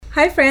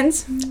Hi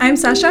friends, I'm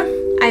Sasha.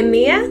 I'm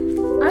Mia.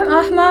 I'm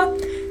Ahma.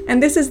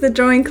 And this is the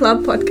Drawing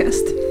Club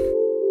podcast.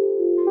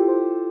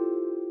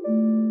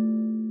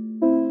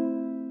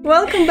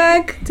 Welcome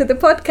back to the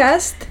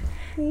podcast.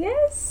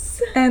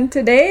 Yes. And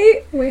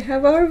today we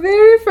have our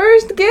very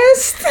first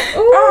guest.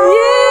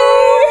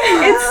 Oh,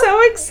 yay! It's so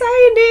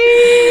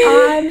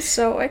exciting. I'm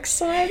so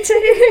excited.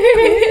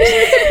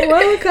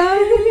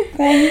 Welcome.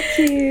 Thank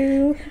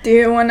you. Do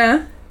you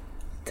wanna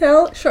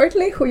tell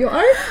shortly who you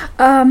are?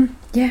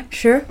 Yeah,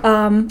 sure.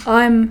 I'm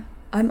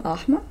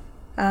Ahma,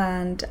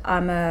 and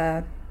I'm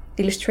a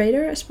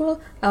illustrator as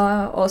well.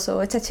 Also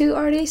a tattoo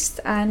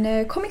artist and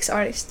a comics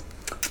artist.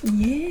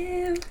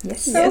 Yeah.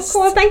 Yes. So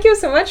cool. Thank you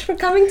so much for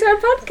coming to our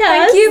podcast.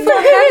 Thank you for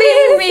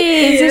having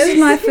me. This is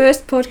my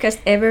first podcast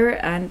ever,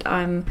 and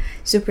I'm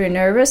super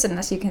nervous. And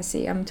as you can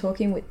see, I'm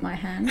talking with my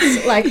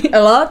hands like a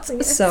lot.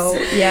 Yes. So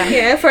yeah.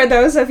 Yeah, for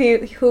those of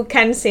you who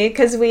can see,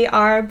 because we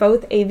are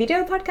both a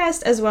video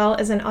podcast as well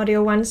as an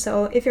audio one.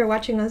 So if you're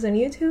watching us on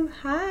YouTube,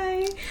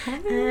 hi.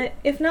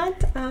 If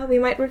not, we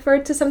might refer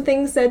to some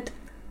things that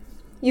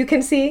you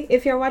can see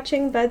if you're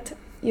watching, but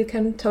you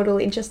can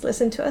totally just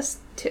listen to us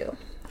too.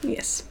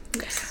 Yes.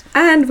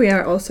 And we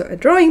are also a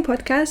drawing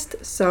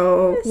podcast,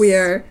 so Yes. we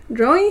are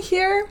drawing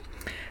here,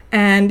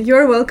 and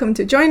you're welcome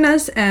to join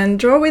us and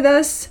draw with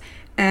us.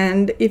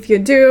 And if you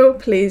do,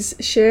 please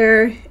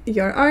share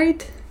your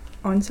art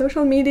on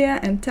social media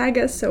and tag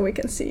us so we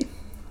can see.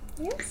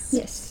 Yes.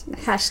 Yes.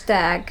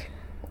 Hashtag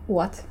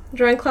what?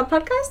 Drawing Club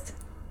Podcast?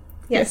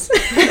 Yes.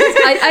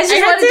 I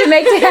just wanted to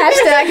make the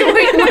hashtag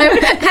with my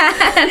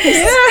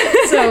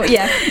hands. So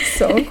yeah.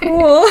 So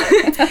cool.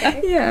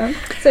 Yeah.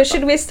 So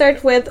should we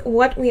start with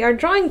what we are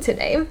drawing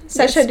today?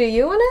 Sasha, Yes. do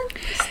you want to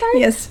start?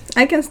 Yes,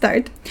 I can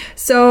start.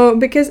 So,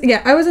 because,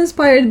 I was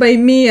inspired by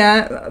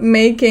Mia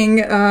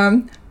making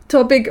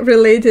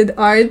topic-related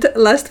art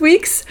last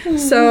week's.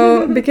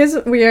 So, because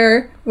we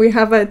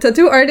have a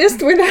tattoo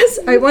artist with us,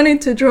 I wanted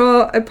to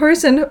draw a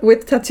person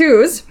with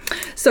tattoos.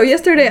 So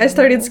yesterday I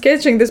started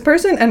sketching this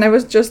person, and I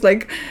was just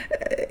like,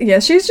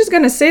 she's just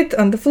gonna sit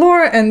on the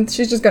floor and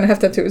she's just gonna have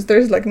tattoos.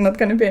 There's like not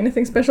gonna be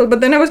anything special.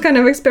 But then I was kind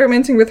of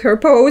experimenting with her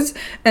pose,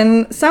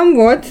 and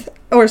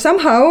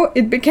somehow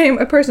it became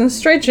a person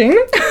stretching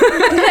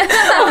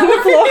on the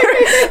floor.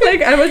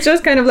 Like I was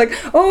just kind of like,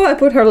 I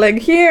put her leg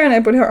here and I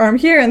put her arm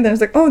here, and then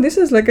it's like, this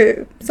is like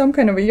some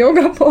kind of a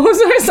yoga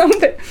pose or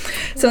something.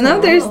 So now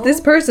there's this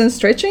person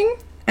stretching,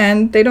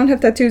 and they don't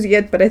have tattoos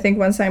yet, but I think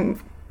once I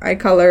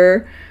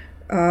color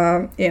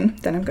in,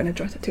 then I'm gonna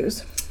draw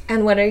tattoos.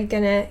 And what are you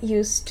gonna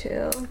use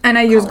to? And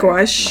I use color?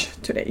 gouache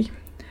today.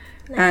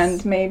 Nice.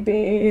 And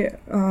maybe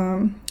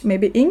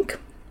ink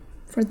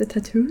for the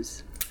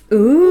tattoos.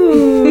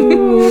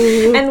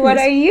 Ooh. And what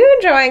are you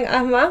drawing,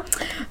 Ahma?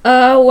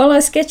 Well, I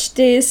sketched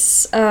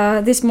this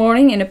this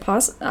morning in a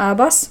bus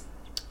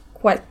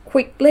quite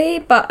quickly,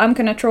 but I'm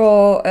gonna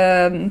draw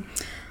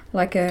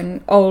like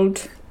an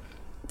old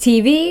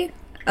TV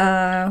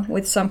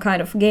with some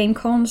kind of game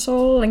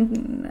console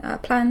and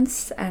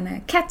plants and a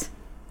cat.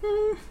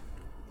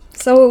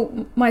 So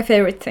my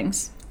favorite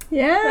things.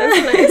 Yeah.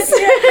 That's nice.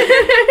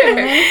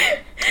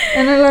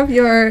 And I love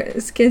your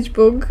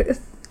sketchbook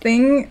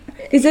thing.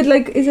 Is it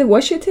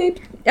washi tape?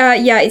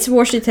 Yeah, it's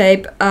washi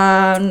tape.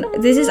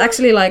 This is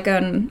actually like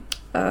an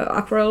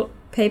aquarelle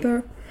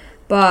paper,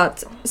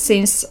 but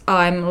since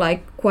I'm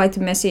like quite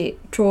a messy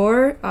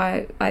drawer,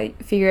 I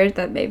figured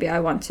that maybe I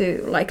want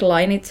to like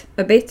line it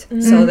a bit,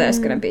 so there's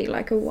gonna be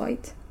like a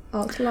white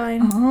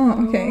outline.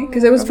 Oh, okay.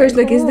 Because I was first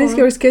like, is this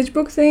your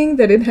sketchbook thing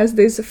that it has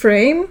this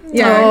frame?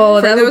 Oh,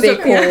 for that would those be of-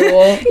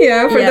 cool.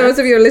 Yeah, for those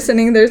of you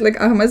listening, there's like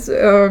Ahma's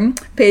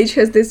page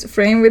has this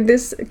frame with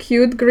this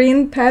cute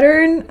green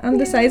pattern on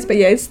the sides, but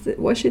it's the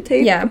washi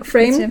tape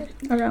frame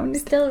around it.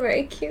 Still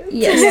very cute.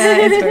 Yes. Yeah,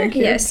 it's very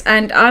cute. Yes,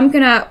 and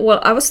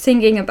I was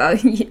thinking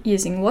about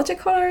using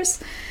watercolors,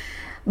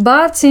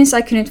 but since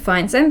I couldn't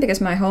find them because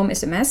my home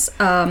is a mess,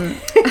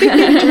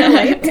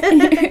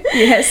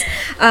 yes,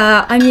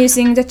 I'm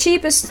using the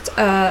cheapest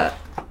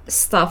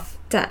stuff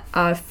that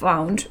I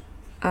found.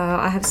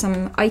 I have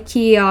some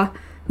IKEA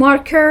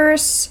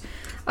markers.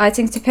 I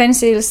think the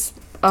pencils,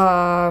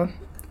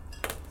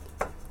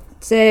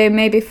 they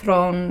maybe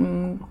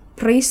from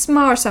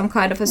Prisma or some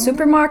kind of a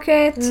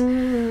supermarket,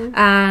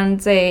 and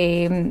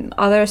the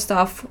other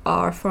stuff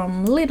are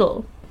from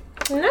Lidl.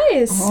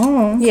 Nice.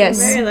 Oh, Yes.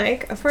 Very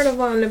like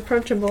affordable and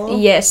approachable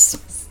Yes.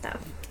 stuff.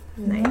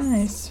 Nice.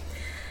 nice.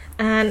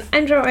 And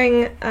I'm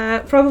drawing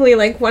probably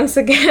like once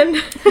again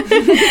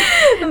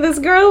this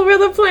girl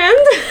with a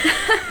plant.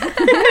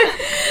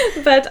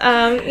 But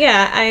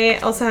I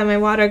also have my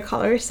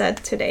watercolor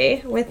set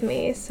today with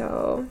me.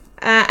 So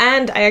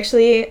and I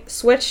actually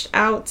switched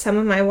out some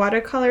of my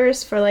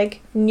watercolors for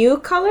like new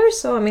colors.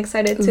 So I'm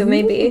excited to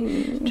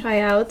maybe try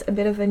out a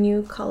bit of a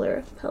new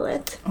color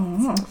palette.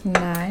 Oh,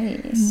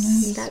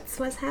 Nice. That's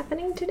what's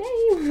happening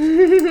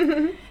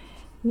today.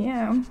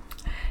 yeah.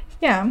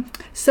 Yeah.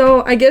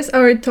 So I guess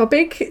our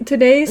topic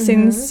today,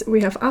 since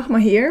we have Ahma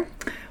here,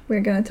 we're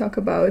gonna talk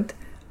about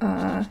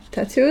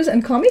tattoos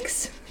and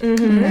comics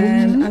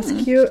and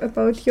ask you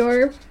about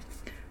your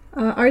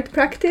art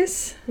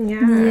practice Yeah.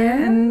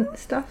 and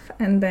stuff,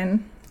 and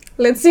then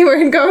let's see where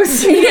it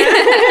goes.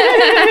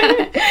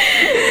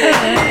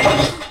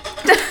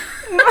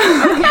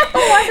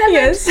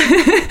 Yes.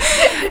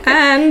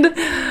 And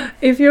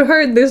if you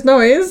heard this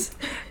noise,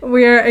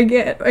 we are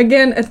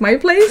again at my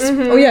place.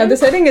 Oh yeah, the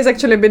setting is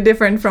actually a bit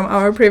different from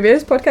our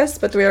previous podcast,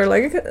 but we are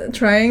like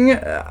trying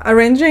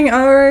arranging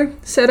our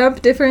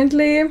setup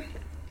differently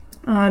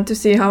to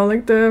see how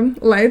like the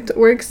light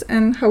works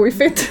and how we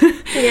fit.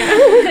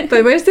 Yeah.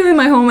 But we're still in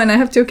my home, and I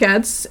have 2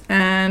 cats,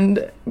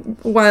 and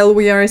while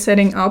we are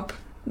setting up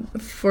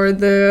for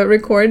the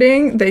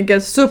recording, they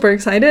get super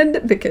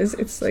excited because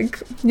it's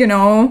like, you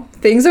know,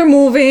 things are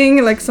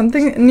moving, like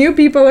something, new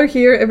people are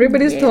here,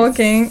 everybody's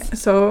talking,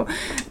 so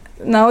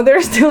now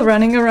they're still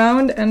running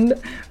around and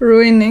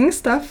ruining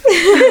stuff.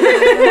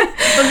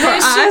 But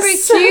they're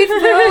super cute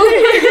though.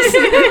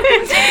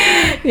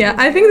 Yeah,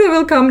 I think they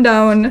will calm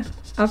down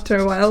after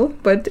a while,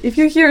 but if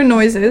you hear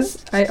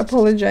noises, I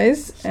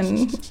apologize,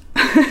 and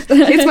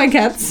it's my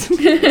cats.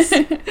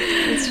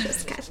 It's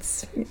just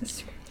cats.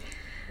 Yes.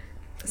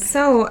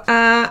 So,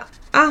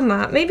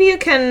 Ama, maybe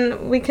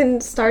we can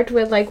start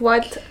with like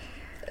what.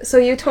 So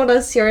you told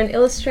us you're an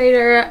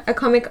illustrator, a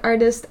comic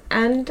artist,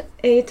 and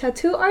a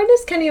tattoo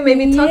artist. Can you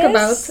maybe talk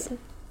about,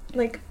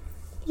 like,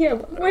 what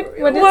is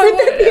it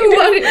that you do?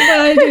 What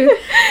I do?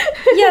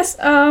 Yes.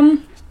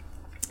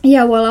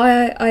 Yeah. Well,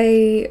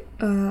 I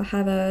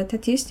have a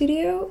tattoo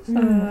studio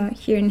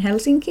here in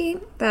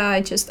Helsinki that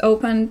I just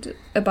opened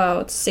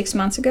about 6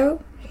 months ago.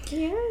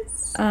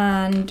 Yes.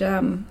 And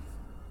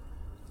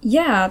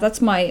yeah,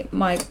 that's my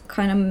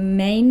kind of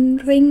main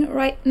thing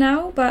right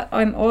now. But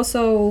I'm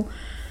also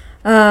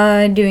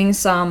doing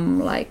some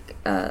like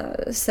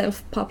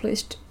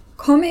self-published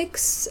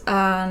comics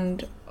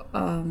and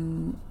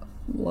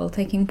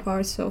taking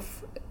parts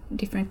of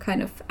different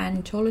kind of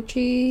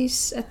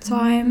anthologies at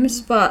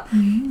times, but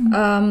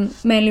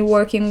mainly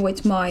working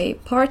with my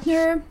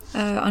partner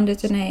under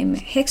the name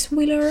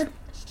Hexwheeler.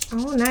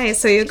 Oh,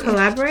 nice. So you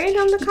collaborate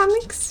on the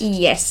comics?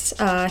 Yes,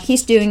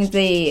 he's doing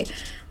the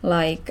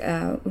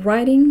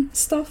writing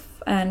stuff,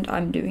 and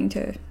I'm doing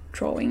the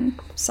drawing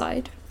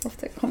side of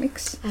the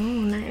comics. Oh,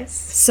 nice.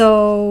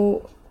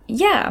 So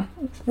yeah,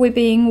 we've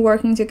been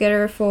working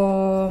together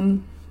for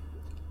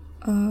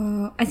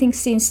I think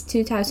since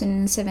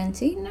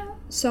 2017 now,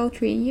 so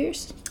 3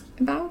 years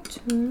about.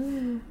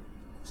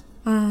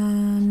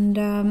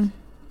 And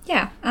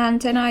yeah,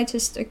 and then I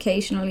just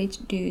occasionally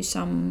do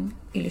some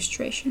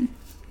illustration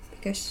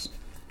because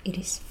it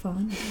is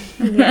fun.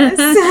 Yes.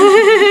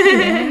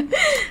 I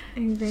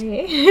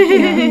agree.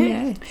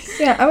 Yeah.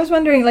 Yeah, I was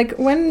wondering, like,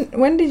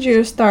 when did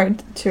you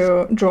start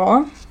to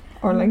draw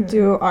or like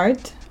do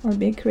art or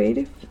be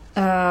creative?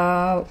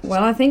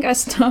 Well, I think I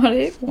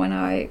started when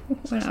I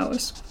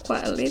was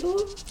quite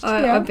little.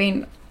 I've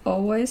been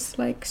always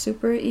like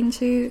super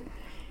into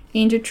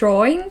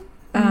drawing,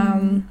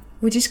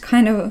 which is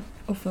kind of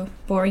a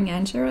boring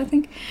answer, I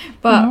think.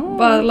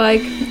 But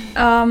like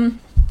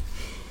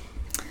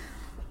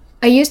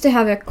I used to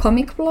have a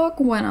comic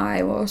blog when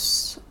I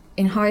was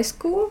in high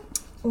school.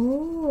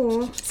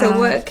 Oh, so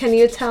what can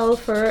you tell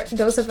for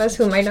those of us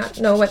who might not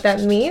know what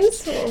that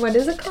means? What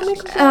is a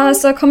comic blog?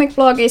 So a comic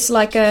blog is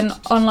like an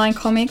online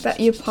comic that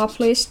you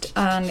published,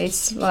 and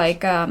it's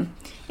like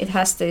it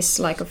has this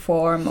like a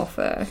form of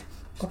a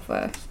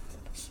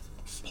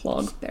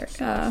blog there.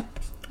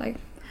 Like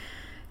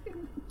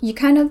you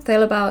kind of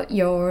tell about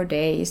your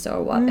days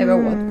or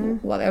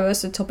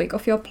whatever's the topic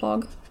of your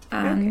blog,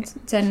 and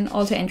then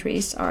all the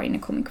entries are in a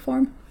comic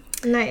form.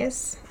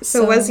 Nice.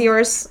 So was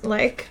yours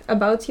like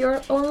about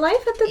your own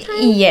life at the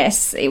time?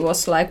 Yes, it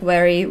was like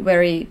very,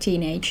 very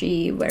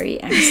teenagey, very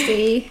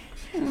angsty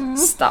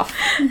stuff.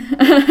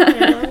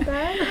 I love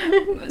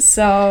that.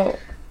 So,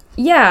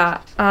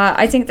 yeah,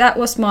 I think that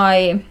was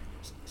my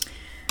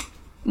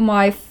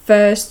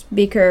first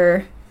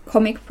bigger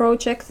comic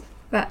project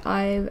that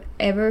I've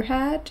ever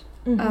had,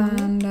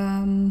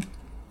 and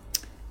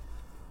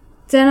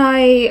then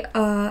I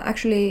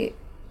actually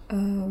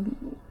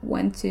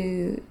went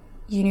to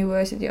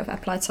University of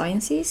Applied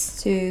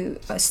Sciences to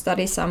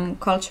study some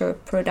culture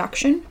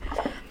production,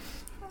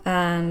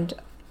 and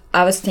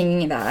I was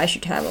thinking that I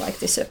should have like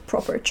this a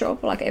proper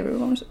job, like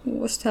everyone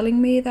was telling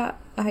me that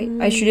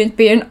I shouldn't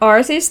be an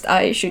artist,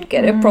 I should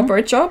get a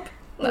proper job.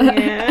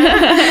 Yeah.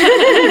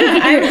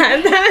 I've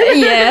had that.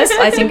 Yes,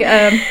 I think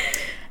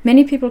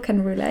many people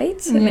can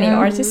relate, many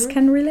artists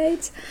can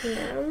relate.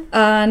 Yeah.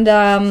 And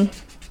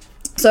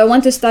so I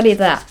want to study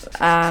that,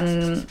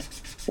 and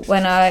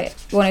when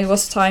it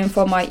was time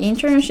for my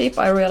internship,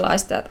 I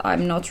realized that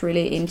I'm not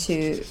really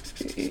into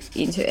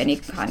any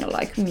kind of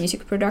like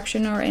music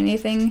production or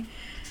anything,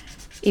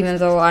 even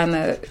though I'm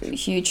a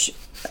huge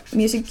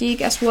music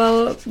geek as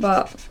well.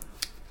 But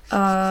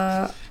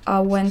I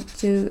went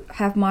to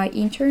have my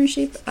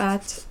internship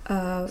at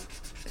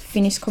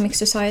Finnish Comic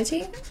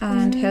Society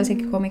and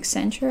Helsinki Comic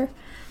Center,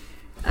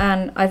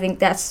 and I think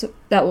that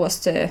was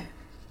the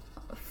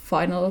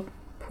final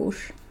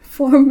push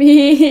for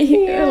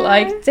me.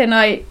 Like then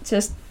I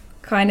just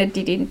kind of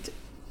didn't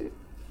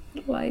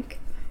like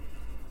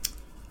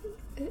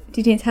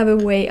didn't have a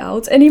way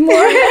out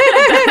anymore.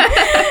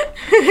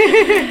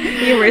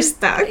 You were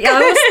stuck.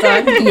 I was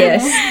stuck.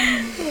 Yes.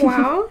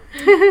 Wow.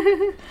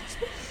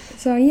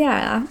 So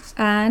yeah,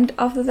 and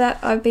after that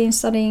I've been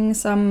studying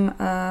some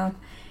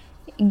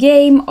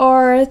game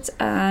art,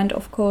 and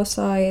of course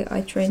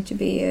I trained to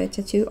be a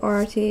tattoo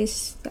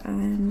artist.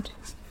 And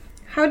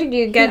How did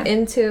you get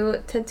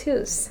into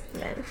tattoos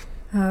then?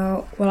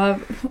 well,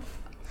 I've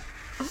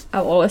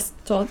always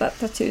thought that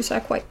tattoos are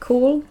quite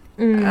cool,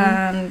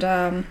 and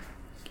I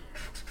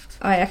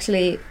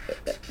actually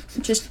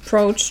just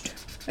approached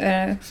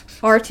an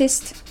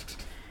artist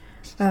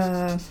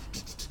I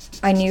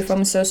knew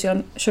from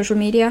social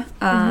media,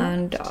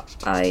 and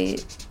I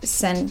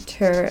sent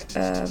her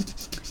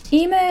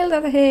email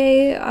that,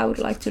 hey, I would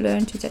like to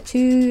learn to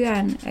tattoo,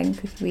 and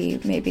could we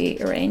maybe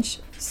arrange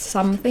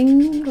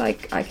something,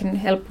 like I can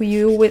help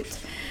you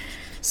with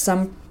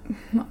some,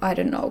 I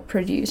don't know,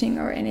 producing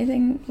or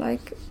anything,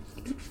 like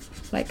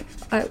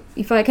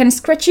if I can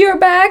scratch your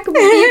back, you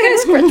can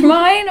scratch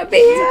mine a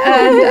bit.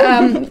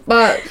 And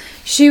but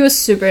she was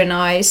super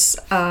nice,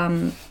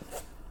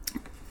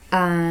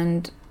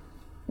 and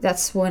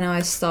that's when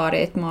I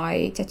started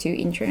my tattoo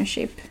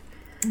internship.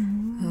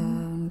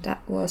 That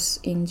was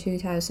in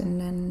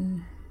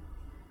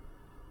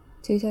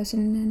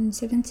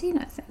 2017,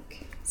 I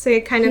think. So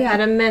you kind of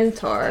had a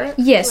mentor?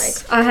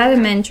 Yes, I had a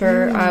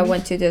mentor. I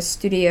went to the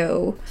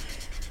studio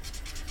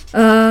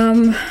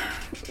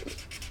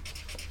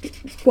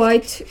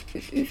quite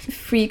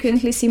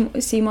frequently,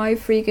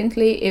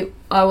 semi-frequently.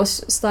 I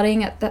was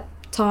studying at that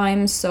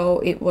time, so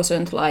it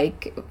wasn't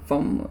like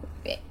from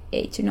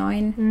 8 to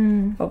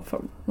 9. Or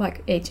from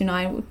like 8 to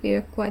 9 would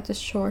be quite a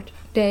short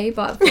day,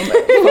 but from 8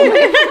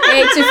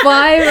 to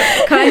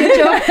 5 kind of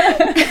job.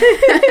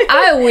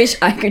 I wish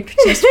I could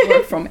just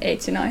work from 8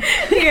 to 9.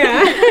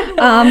 Yeah.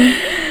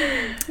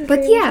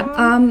 But yeah,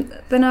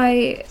 then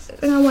I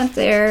went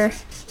there,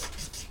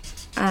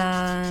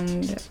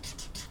 and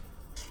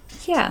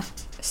yeah,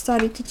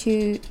 started to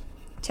do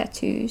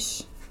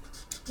tattoos.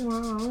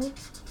 Wow.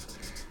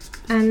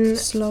 And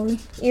slowly.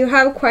 You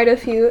have quite a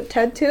few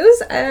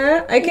tattoos,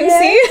 I can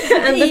see,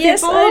 and the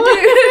yes, people, I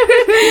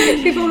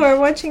do. people who are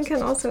watching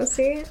can also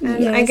see.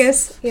 And I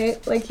guess,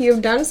 like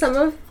you've done some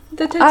of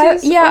the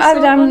tattoos.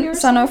 I've done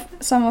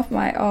some of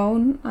my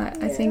own.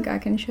 I think I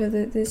can show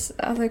this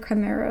other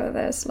camera.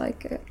 There's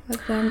like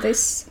I've done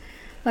this,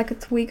 like a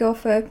twig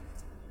of a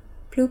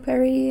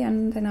blueberry,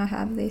 and then I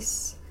have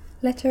this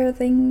letter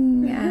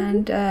thing,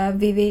 and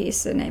Vivi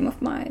is the name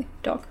of my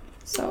dog.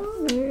 So,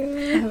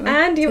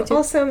 and you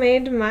also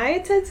made my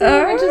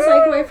tattoo, which is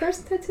like my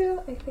first tattoo.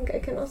 I think I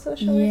can also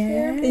show it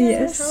here.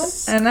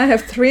 Yes, and I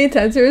have 3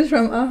 tattoos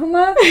from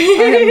Ahma. I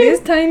have this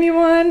tiny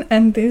one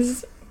and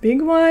this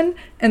big one,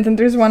 and then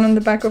there's one on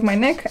the back of my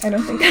neck. I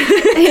don't think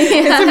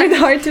it's a bit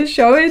hard to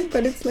show it,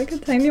 but it's like a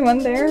tiny one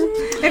there.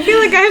 I feel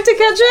like I have to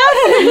catch up.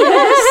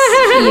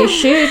 Yes, you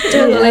should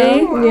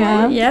totally.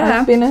 Yeah.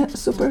 I've been a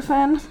super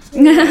fan.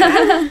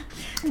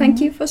 Thank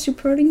you for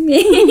supporting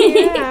me.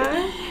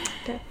 Yeah.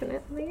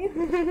 Definitely.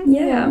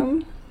 Yeah.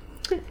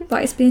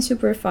 But it's been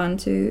super fun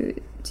to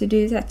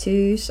do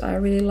tattoos. I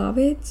really love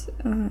it.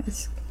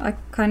 I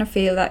kind of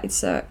feel that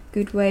it's a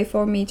good way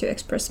for me to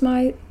express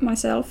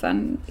myself,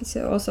 and it's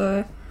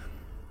also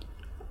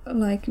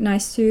like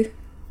nice to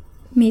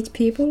meet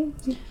people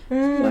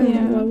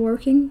while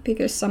working,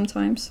 because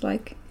sometimes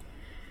like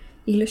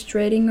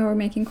illustrating or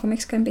making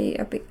comics can be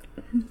a bit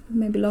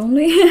maybe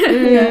lonely.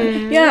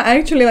 Yeah, I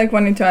actually like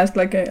wanted to ask,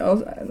 like,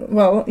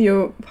 well,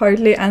 you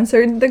partly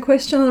answered the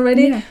question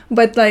already,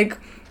 but like,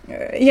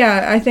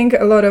 I think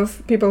a lot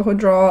of people who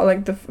draw,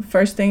 like, the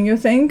first thing you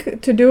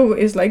think to do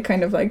is like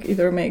kind of like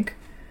either make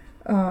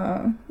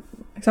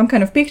some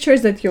kind of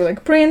pictures that you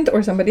like print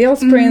or somebody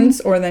else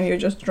prints, or then you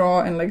just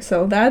draw and like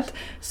sell that.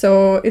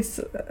 So it's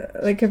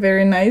like a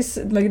very nice,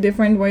 like,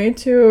 different way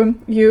to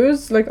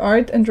use like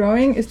art and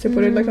drawing is to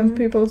put it like on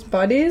people's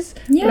bodies.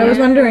 But I was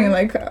wondering,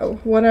 like,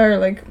 what are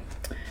like,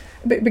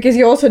 because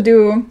you also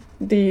do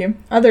the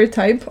other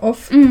type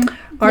of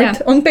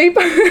art on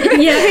paper. On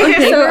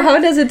paper. So how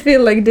does it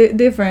feel like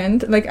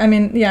different? Like, I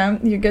mean,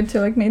 you get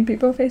to like meet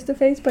people face to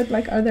face, but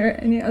like, are there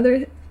any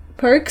other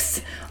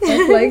perks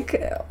of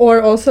like,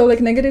 or also like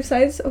negative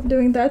sides of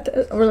doing that,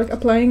 or like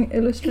applying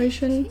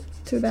illustration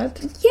to that?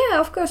 Yeah,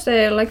 of course,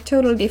 they're like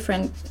totally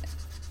different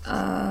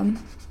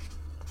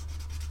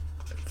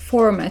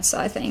formats,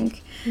 I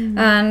think.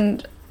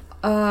 And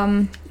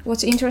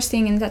what's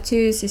interesting in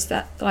tattoos is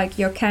that like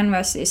your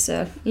canvas is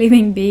a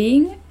living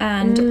being,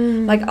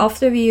 and like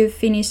after you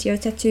finish your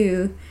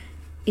tattoo,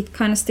 it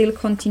kind of still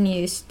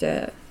continues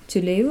to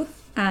live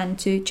and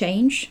to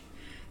change,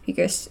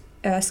 because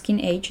skin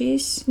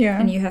ages,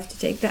 and you have to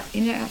take that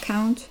into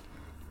account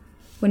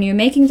when you're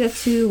making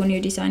tattoo, when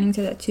you're designing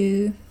the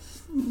tattoo.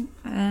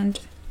 And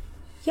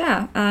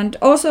and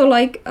also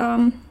like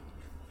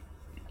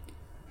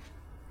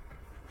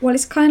well,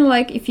 it's kind of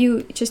like if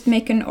you just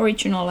make an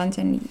original and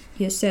then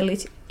you sell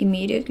it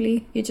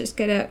immediately, you just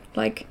get a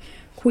like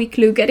quick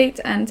look at it,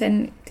 and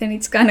then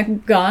it's kind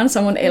of gone.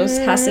 Someone else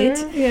has it,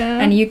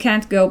 and you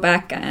can't go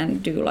back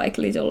and do like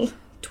little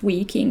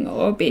tweaking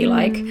or be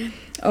like,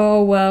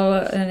 oh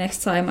well,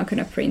 next time I'm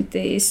gonna print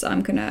this,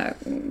 I'm gonna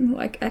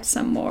like add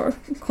some more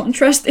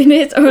contrast in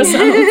it or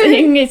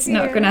something. It's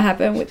not gonna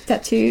happen with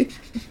tattoo.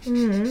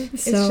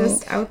 It's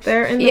just out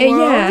there in the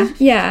world.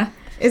 Yeah.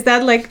 Is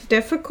that like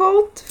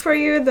difficult for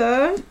you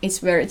though? It's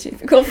very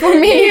difficult for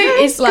me.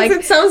 It's like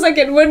it sounds like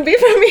it would be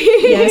for me.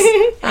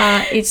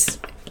 Yes.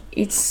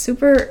 It's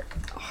super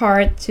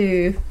hard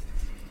to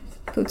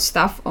put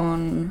stuff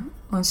on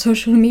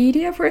social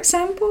media, for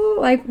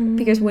example, like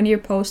because when you're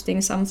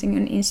posting something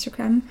on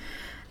Instagram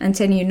and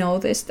then you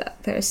notice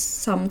that there's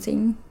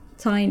something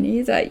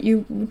tiny that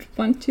you would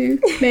want to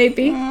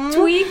maybe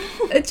tweak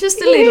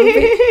just a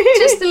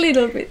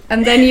little bit,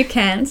 and then you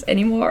can't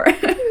anymore.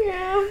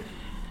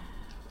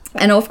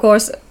 And of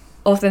course,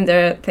 often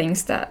there are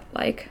things that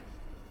like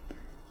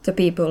the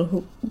people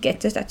who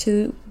get the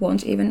tattoo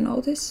won't even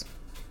notice,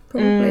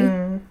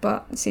 probably.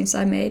 But since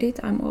I made it,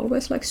 I'm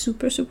always like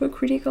super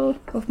critical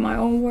of my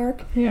own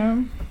work.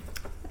 Yeah.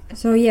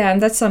 So yeah, and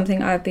that's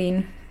something I've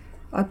been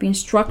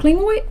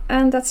struggling with,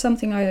 and that's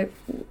something I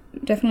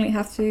definitely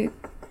have to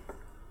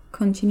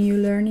continue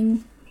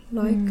learning.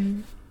 Like.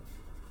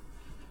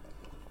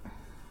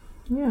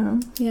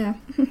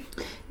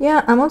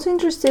 Yeah, I'm also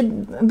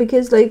interested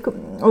because like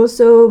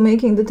also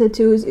making the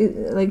tattoos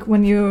like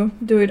when you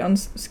do it on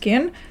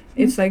skin,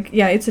 it's like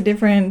it's a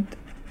different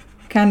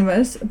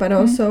canvas, but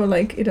also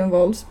like it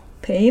involves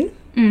pain.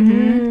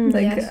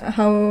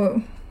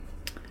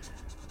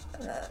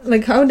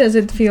 Like how does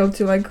it feel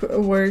to like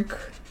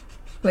work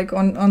like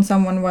on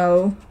someone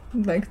while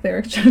like they're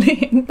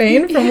actually in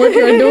pain from what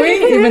you're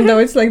doing, even though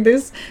it's like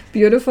this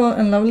beautiful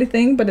and lovely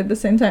thing, but at the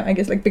same time I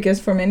guess like because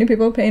for many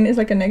people pain is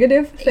like a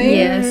negative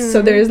thing,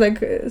 so there is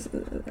like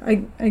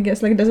I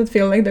guess like does it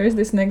feel like there is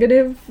this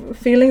negative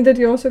feeling that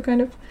you also kind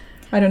of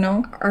I don't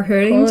know are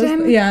hurting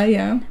them?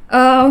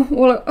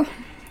 Well,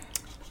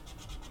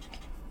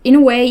 in a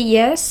way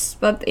yes,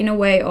 but in a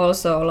way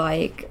also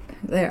like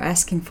they're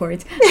asking for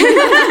it.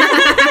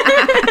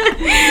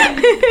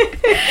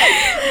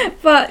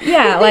 But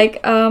yeah,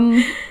 like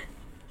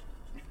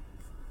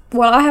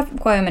well, I have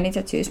quite many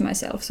tattoos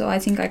myself, so I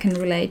think I can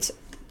relate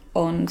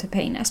on the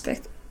pain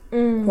aspect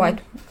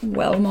quite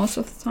well most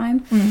of the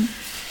time.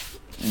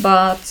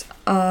 But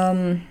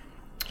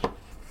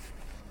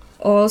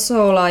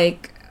also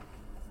like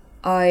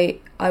I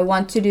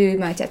want to do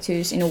my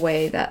tattoos in a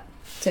way that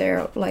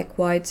they're like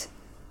quite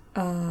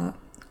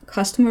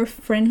customer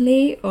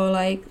friendly, or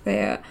like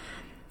they're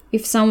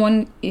if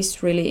someone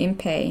is really in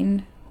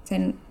pain,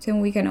 then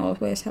we can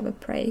always have a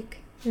break.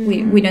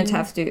 We don't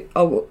have to,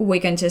 or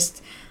we can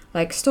just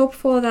like stop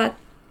for that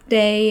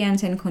day and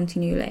then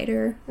continue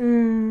later.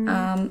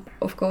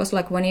 Of course,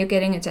 like when you're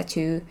getting a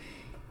tattoo,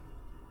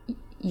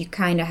 you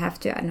kind of have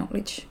to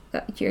acknowledge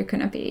that you're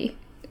gonna be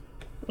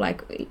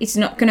like, it's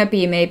not gonna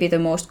be maybe the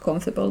most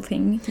comfortable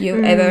thing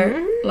you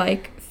ever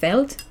like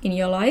felt in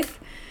your life,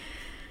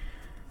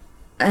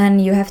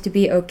 and you have to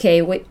be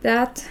okay with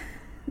that.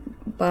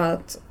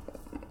 But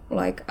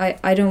like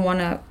I don't want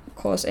to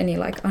cause any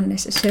like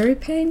unnecessary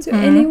pain to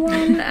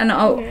anyone, and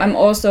I'm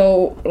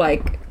also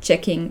like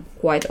checking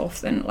quite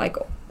often, like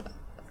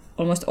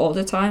almost all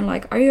the time,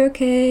 like are you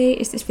okay,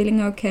 is this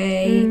feeling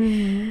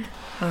okay,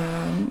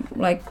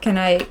 like can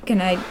I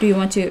do you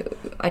want to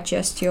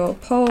adjust your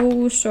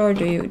pose, or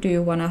do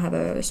you want to have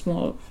a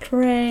small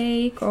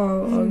break,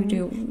 or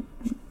do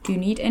you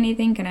need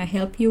anything, can I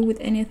help you with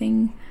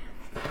anything?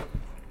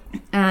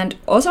 And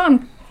also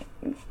I'm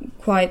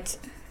quite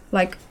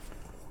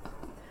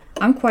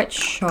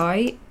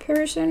shy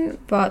person,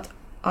 but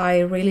I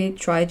really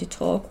try to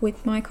talk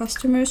with my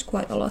customers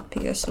quite a lot,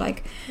 because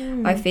like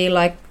I feel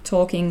like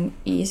talking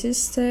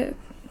eases the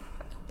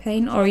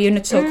pain, or you're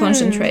not so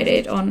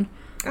concentrated on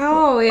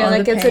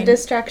like it's a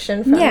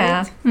distraction from it.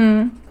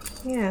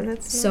 Yeah,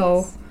 that's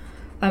so nice.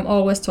 I'm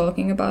always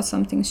talking about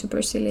something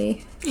super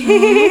silly.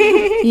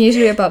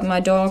 Usually about my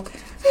dog.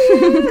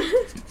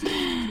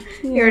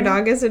 Your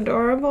dog is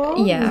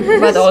adorable. Yeah,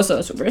 but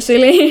also super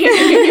silly.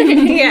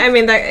 Yeah, I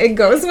mean that it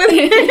goes with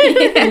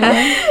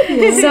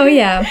it. So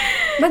yeah,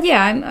 but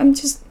yeah, I'm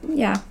just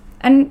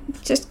and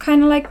just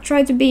kind of like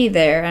try to be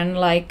there and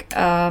like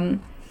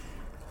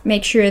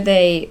make sure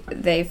they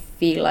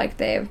feel like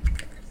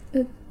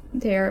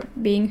they're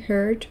being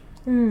heard.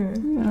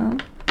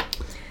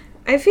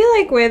 I feel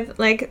like with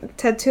like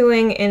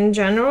tattooing in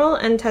general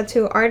and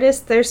tattoo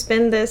artists, there's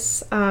been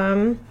this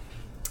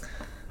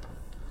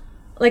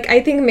like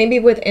I think maybe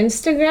with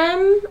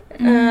Instagram,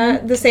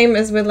 the same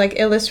as with like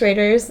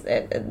illustrators,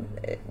 it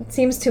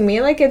seems to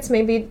me like it's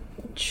maybe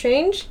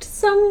changed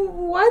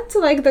somewhat,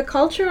 like the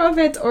culture of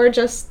it, or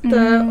just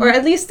the, or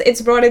at least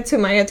it's brought it to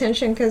my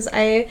attention, because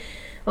I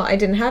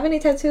didn't have any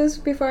tattoos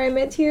before I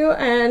met you,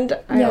 and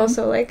I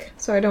also like,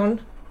 so I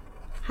don't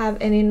have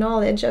any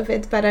knowledge of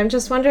it, but I'm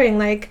just wondering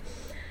like,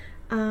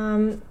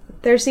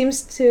 there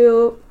seems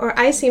to, or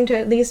I seem to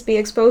at least be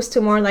exposed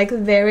to more like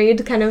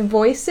varied kind of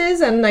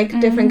voices and like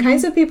different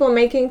kinds of people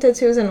making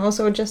tattoos, and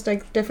also just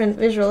like different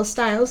visual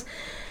styles.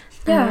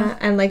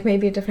 And like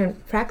maybe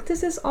different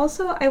practices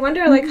also. I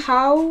wonder like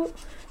how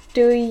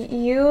do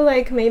you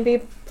like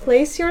maybe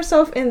place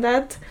yourself in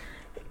that,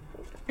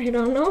 I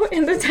don't know,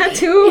 in the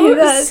tattoo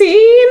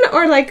scene,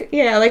 or like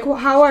like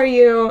how are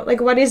you,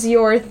 like what is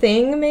your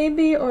thing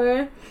maybe,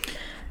 or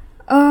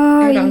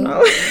I don't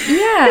know.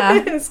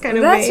 Yeah, it's kind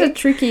of that's vague. a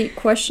tricky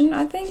question,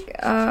 I think.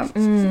 Yeah,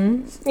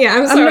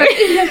 I'm sorry.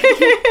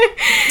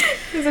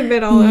 It's a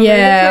bit all over the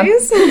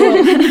place.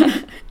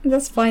 Well,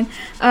 that's fine.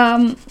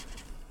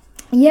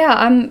 Yeah,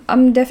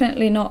 I'm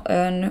definitely not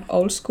an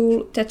old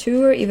school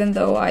tattooer, even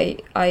though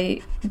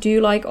I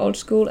do like old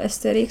school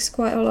aesthetics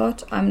quite a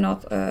lot. I'm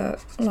not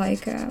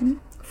like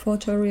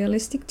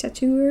photorealistic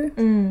tattooer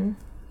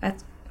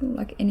at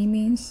like any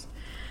means.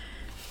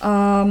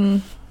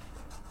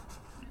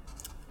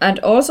 And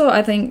also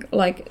I think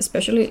like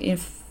especially in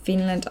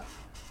Finland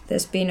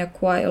there's been a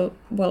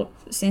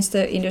since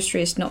the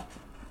industry is not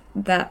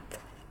that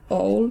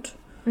old.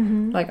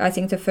 Like I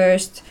think the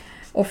first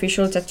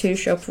official tattoo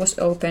shop was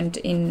opened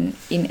in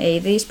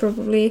 80s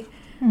probably.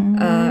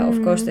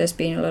 Of course there's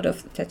been a lot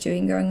of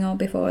tattooing going on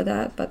before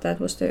that, but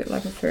that was the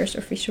first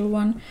official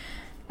one,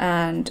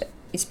 and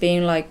it's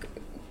been like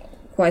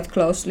quite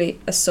closely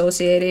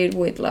associated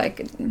with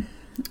like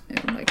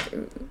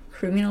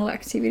criminal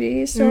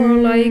activities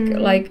or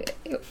like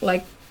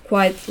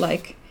quite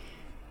like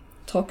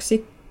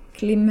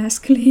toxically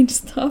masculine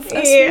stuff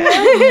as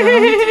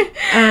well.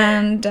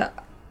 And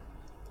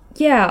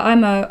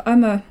I'm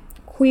a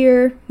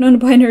queer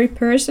non-binary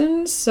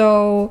person,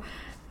 so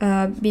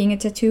being a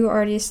tattoo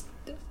artist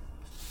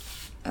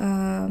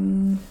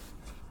in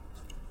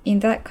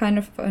that kind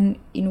of an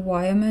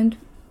environment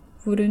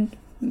wouldn't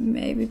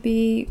maybe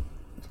be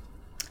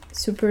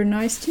super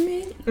nice to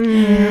me.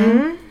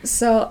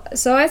 So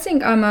I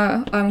think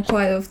I'm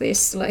quite of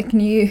this like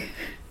new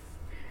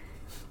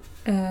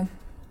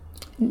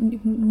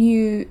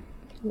new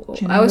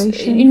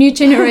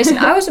generation.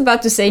 I was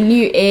about to say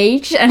new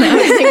age, and I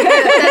was thinking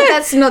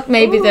that's not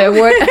maybe the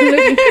word I'm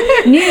looking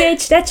for. New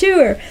age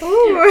tattooer.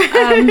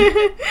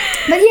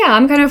 But yeah,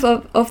 I'm kind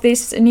of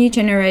this new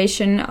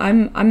generation.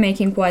 I'm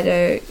making quite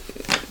a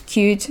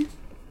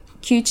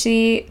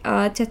cutesy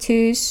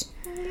tattoos.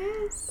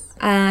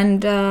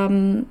 And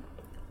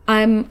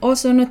I'm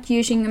also not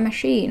using a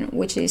machine,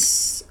 which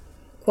is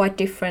quite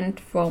different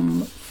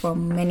from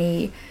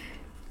many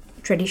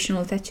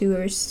traditional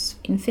tattooers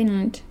in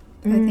Finland,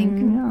 I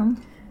think.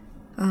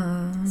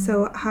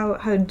 So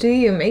how do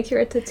you make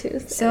your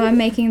tattoos? So I'm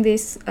making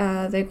this,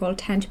 they're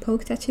called hand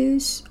poke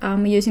tattoos.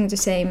 I'm using the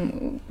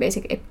same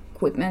basic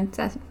equipment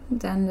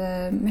than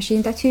the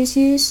machine tattoos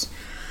use.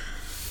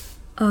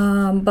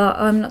 But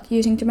I'm not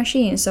using the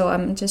machine, so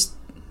I'm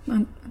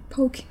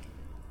poking.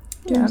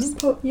 Your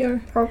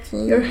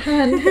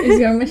hand is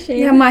your machine.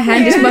 Yeah, my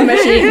hand is my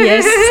machine.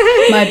 Yes,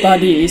 my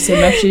body is a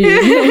machine.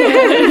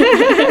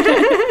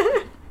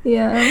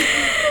 Yeah.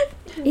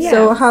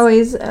 So how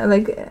is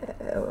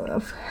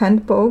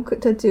hand poke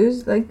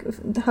tattoos, like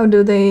how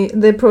do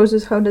the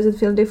process, how does it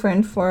feel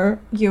different for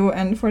you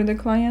and for the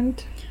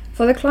client?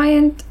 For the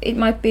client it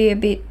might be a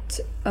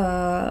bit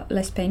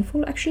less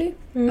painful actually,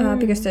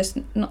 because there's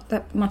not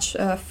that much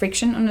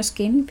friction on the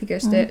skin,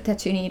 because the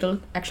tattoo needle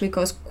actually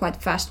goes quite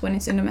fast when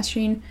it's in the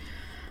machine,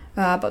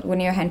 but when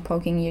you're hand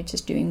poking you're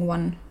just doing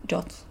one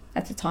dot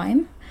at a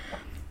time,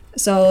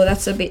 so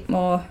that's a bit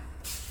more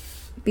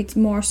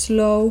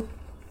slow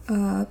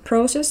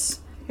process.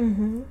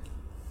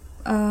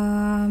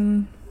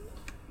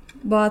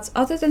 But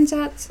other than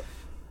that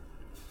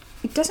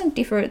it doesn't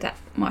differ that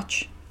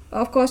much.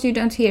 Of course you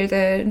don't hear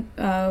the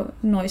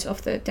noise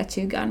of the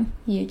tattoo gun,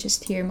 you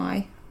just hear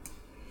my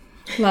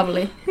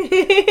lovely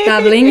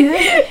dabbling,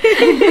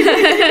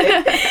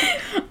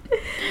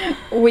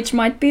 which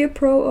might be a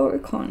pro or a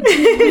con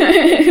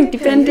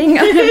depending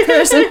on the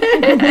person.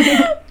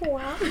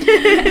 Wow.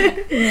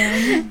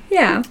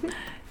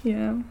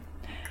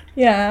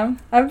 Yeah,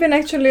 I've been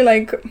actually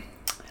like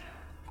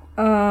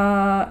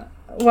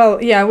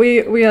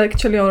we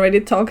actually already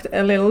talked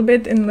a little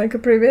bit in like a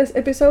previous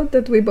episode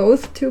that we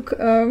both took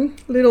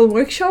little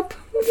workshop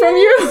from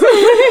you.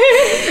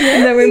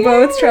 And then we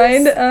both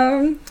tried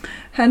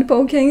hand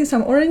poking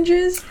some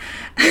oranges.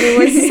 It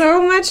was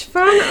so much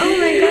fun. Oh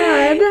my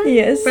god.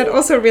 Yes. But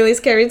also really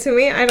scary to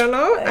me. I don't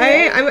know.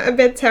 I'm a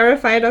bit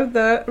terrified of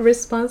the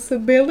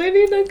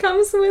responsibility that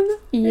comes with it.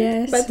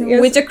 Yes. But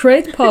yes. With a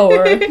great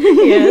power.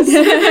 Yes.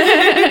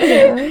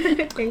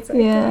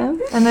 Exactly. Yeah.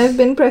 And I've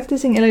been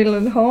practicing a little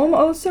at home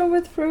also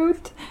with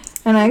fruit.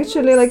 And I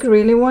actually like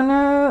really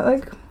wanna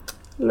like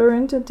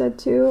learn to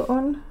tattoo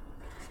on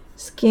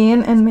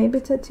skin and maybe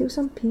tattoo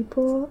some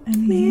people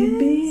and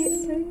maybe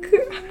like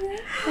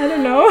I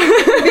don't know,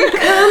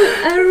 become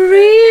a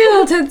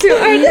real tattoo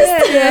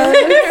artist.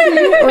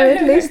 Or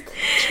at least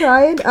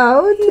try it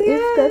out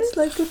if that's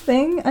like a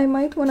thing I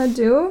might want to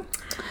do.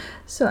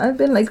 So I've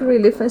been like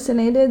really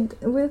fascinated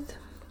with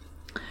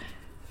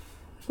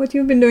what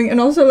you've been doing, and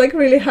also like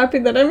really happy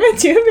that I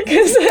met you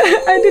because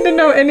I didn't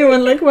know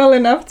anyone like well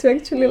enough to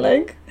actually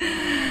like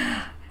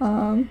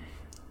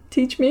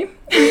teach me.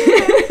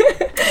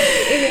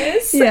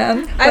 Yes.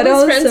 Yeah. I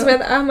was friends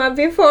with Ahma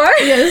before.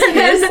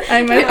 Yes.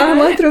 I met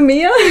Ahma through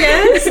Mia.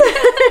 Yes.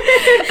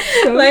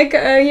 So. Like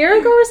a year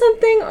ago or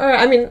something, or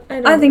I mean,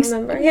 I think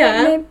remember.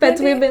 Yeah, maybe. But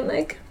we've been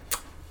like,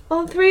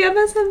 all three of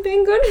us have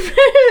been good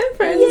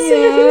friends.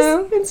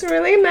 Yeah. It's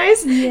really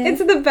nice. Yeah.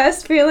 It's the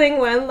best feeling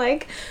when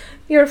like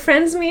your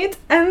friends meet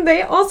and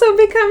they also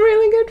become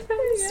really good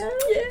friends.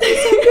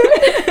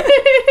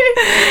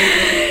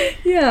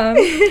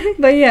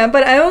 Yeah.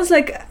 But I was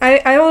like,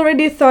 I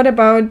already thought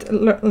about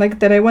like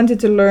that I wanted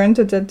to learn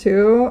to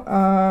tattoo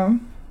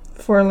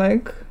for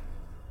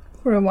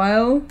a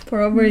while,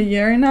 for over a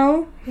year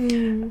now.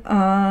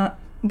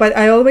 But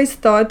I always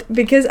thought,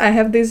 because I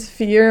have this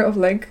fear of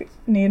like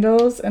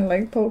needles and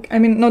like I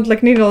mean, not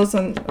like needles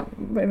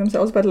by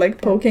themselves, but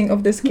like poking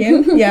of the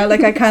skin. Yeah,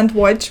 like I can't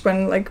watch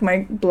when like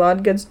my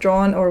blood gets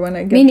drawn or when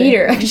I get... Me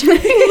neither, actually.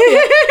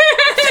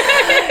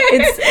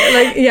 It's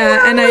like,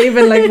 yeah, and I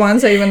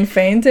even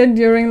fainted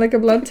during like a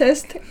blood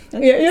test.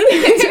 Yeah.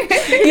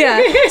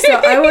 So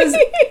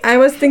I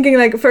was thinking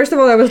like, first of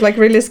all, I was like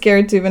really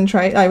scared to even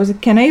try. I was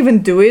like, can I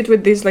even do it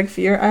with this like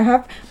fear I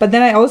have? But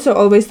then I also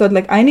always thought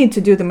like I need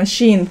to do the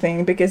machine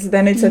thing, because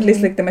then it's at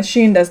least like the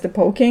machine does the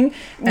poking,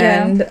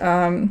 and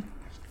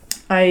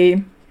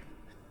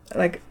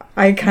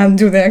I can't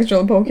do the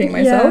actual poking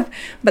myself. Yeah.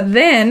 But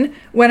then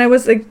when I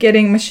was like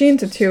getting machine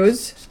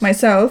tattoos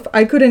myself,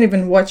 I couldn't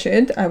even watch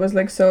it. I was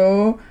like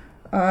so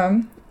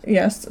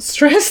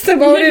stressed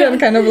about it, and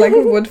kind of like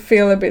would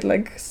feel a bit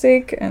like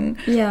sick and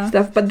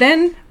stuff. But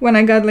then when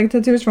I got like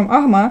tattoos from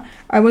Ahma,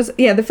 I was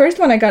the first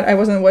one I got I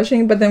wasn't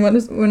watching, but then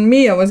when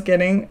Mia was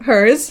getting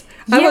hers,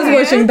 I was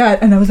watching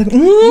that, and I was like,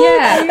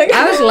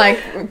 I was like,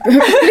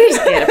 please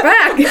get it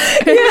back.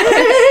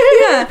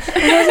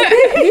 And I was like,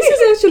 hey, this is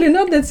actually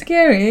not that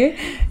scary.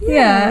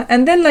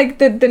 And then like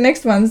the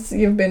next ones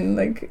you've been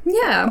like,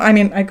 I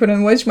mean, I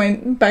couldn't watch my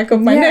back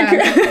of my neck,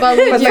 but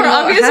like for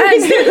obvious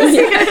reasons.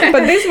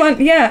 But this one,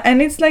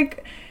 and it's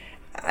like,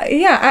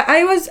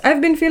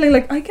 I've been feeling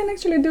like I can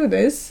actually do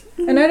this,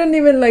 and I don't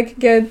even like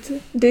get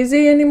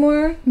dizzy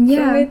anymore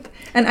from it.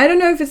 And I don't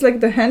know if it's like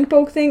the hand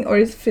poke thing, or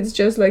if it's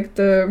just like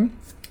the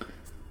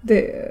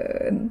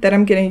that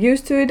I'm getting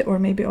used to it, or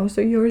maybe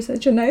also you're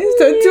such a nice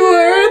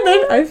tattooer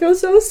that I feel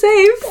so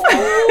safe.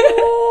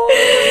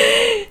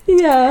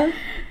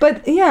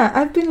 But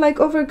I've been like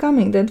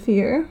overcoming that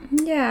fear.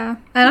 And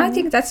I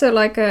think that's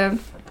a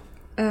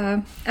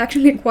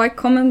actually quite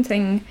common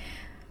thing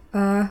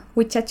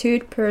with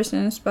tattooed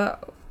persons,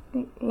 but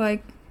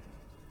like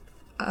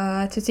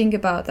to think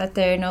about that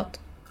they're not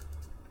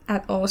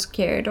at all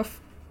scared of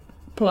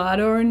blood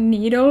or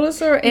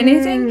needles or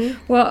anything.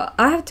 Well,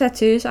 I have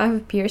tattoos, I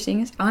have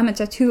piercings, I'm a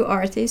tattoo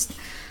artist,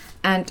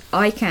 and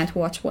I can't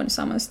watch when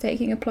someone's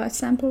taking a blood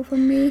sample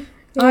from me.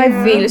 I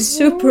feel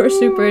super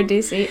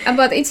dizzy,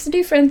 but it's a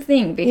different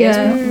thing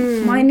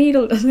because my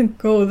needle doesn't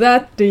go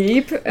that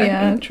deep.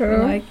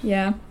 True.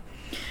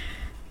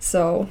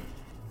 So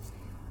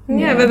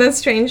but that's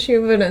strange,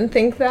 you wouldn't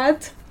think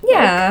that.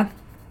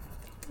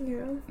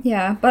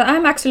 But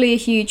I'm actually a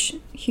huge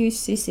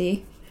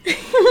sissy.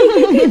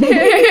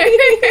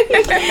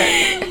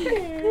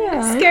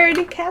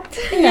 Scaredy cat.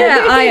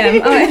 I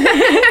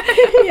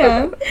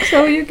am.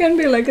 So you can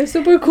be like a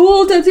super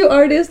cool tattoo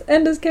artist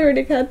and a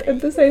scaredy cat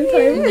at the same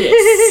time.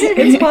 Yes,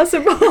 it's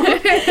possible.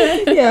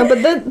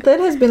 But that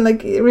has been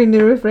like really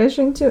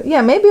refreshing too.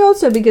 Maybe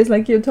also because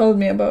like you told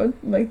me about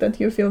like that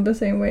you feel the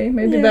same way.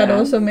 Maybe that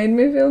also made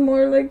me feel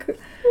more like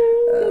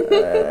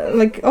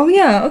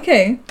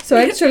okay. So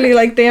actually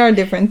like they are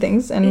different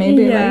things, and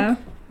maybe like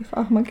if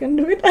Ahma can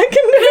do it, I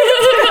can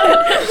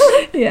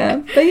do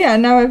it. But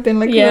now I've been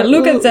like...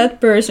 look at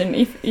that person.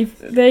 If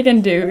they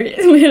can do it,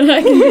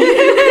 I can do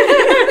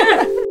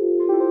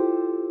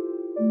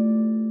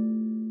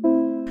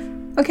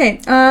it. Okay,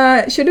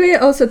 should we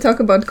also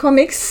talk about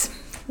comics?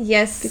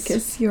 Yes.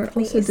 Because you're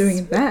also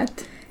doing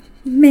that.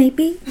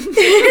 Maybe.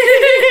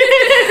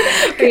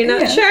 Are you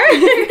not sure?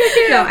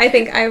 No, I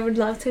think I would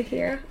love to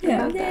hear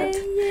about that.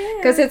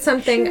 Because it's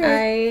something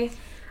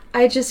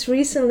I just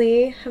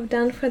recently have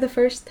done for the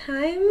first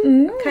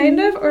time, kind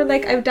of, or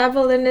like I've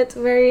dabbled in it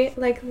very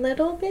like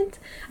little bit.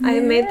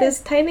 I made this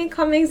tiny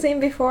comic zine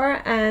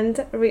before,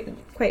 and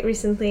quite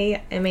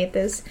recently I made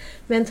this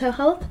mental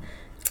health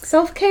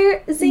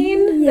self-care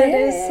zine that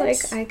is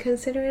like, I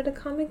consider it a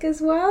comic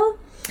as well.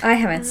 I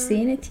haven't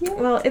seen it yet.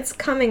 Well, it's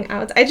coming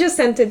out. I just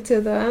sent it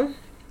to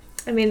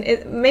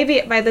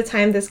maybe by the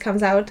time this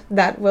comes out,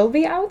 that will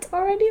be out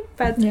already.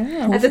 But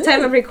at the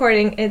time of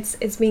recording,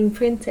 it's being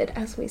printed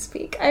as we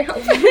speak, I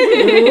hope.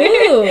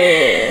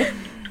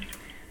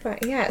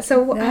 But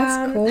so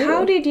that's cool.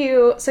 How did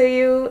you... So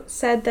you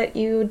said that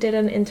you did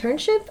an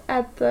internship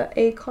at the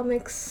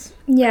A-Comics...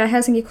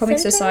 Helsinki Comic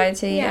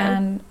Society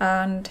and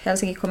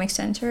Helsinki Comic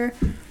Center.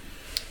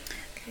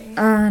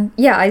 And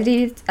yeah, I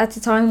did it at the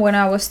time when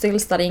I was still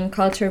studying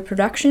culture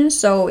production,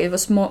 so it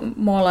was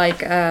more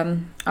like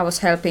I was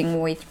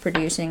helping with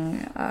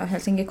producing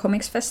Helsinki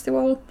Comics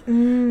Festival.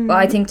 But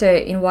I think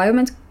the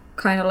environment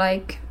kind of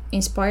like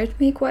inspired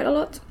me quite a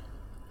lot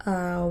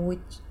with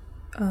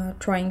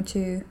trying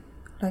to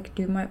like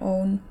do my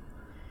own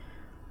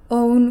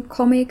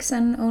comics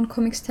and own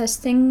comics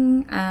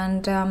testing,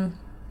 and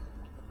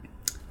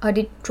I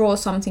did draw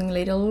something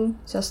little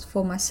just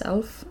for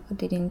myself. I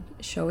didn't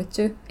show it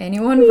to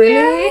anyone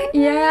really.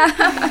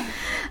 Yeah.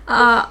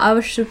 I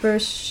was super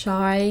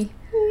shy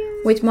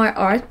with my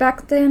art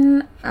back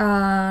then,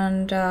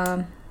 and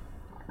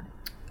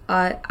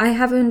I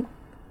haven't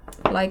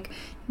like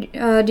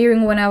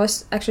during when I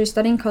was actually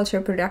studying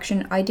culture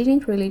production, I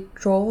didn't really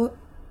draw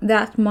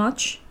that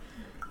much.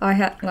 I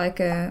had like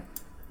a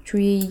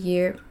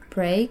 3-year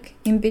break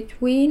in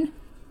between,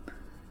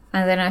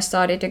 and then I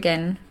started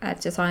again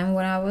at the time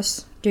when I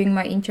was doing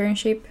my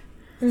internship.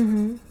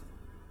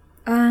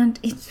 And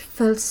it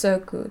felt so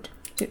good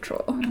to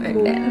draw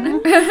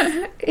again.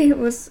 It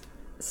was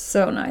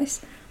so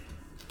nice.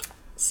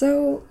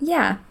 So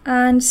yeah,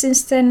 and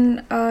since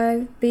then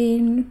I've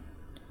been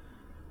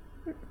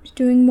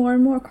doing more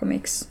and more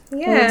comics all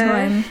the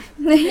time.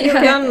 You've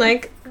done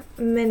like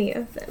many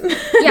of them.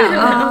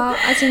 Yeah,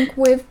 I think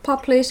we've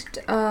published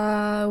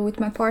with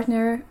my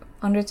partner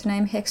under the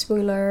name Hex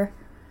Wheeler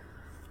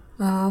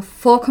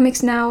 4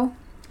 comics now.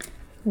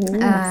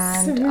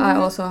 And I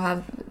also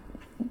have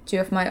 2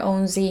 of my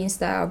own zines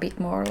that are a bit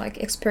more like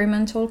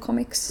experimental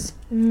comics.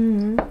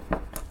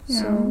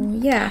 So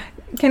yeah.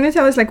 Can you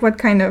tell us like what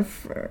kind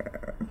of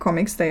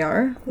comics they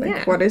are?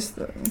 Like what is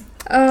the...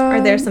 Are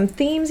there some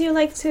themes you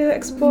like to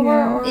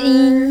explore? Or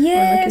yes.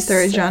 Or like is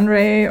there a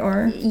genre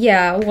or...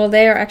 Yeah, well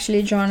they are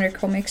actually genre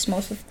comics,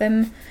 most of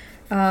them.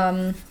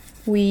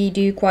 We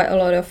do quite a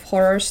lot of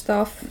horror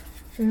stuff.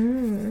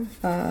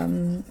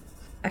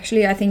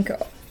 Actually I think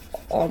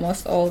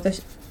almost all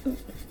the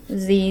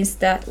zines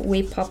that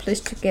we publish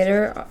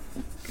together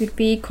could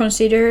be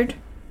considered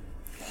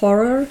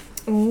horror.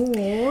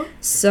 Oh,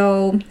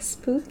 so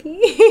spooky.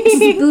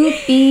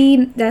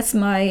 Spooky, that's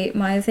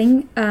my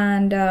thing.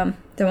 And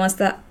the ones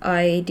that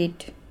I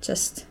did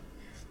just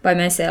by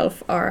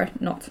myself are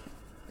not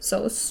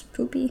so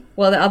spooky.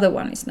 Well, the other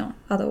one is not.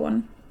 Other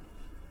one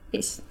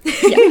is.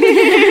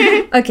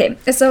 Yeah. Okay,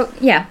 so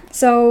yeah,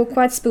 so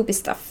quite spooky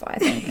stuff, I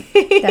think.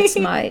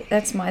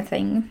 That's my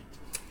thing.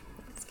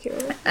 That's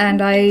cute.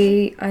 And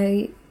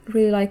I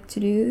really like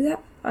to do that.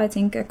 I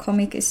think a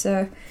comic is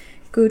a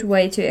good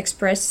way to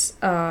express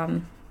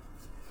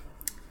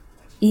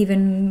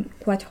even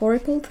quite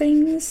horrible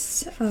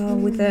things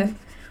with a...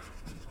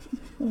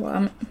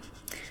 Well,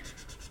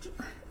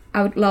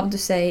 I would love to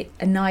say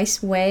a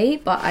nice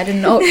way, but I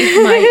don't know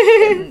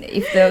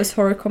if those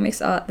horror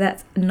comics are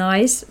that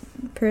nice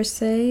per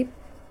se.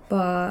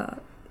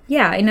 But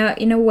yeah,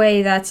 in a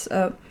way that's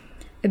a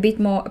bit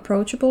more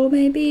approachable,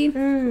 maybe.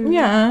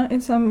 Yeah,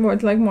 it's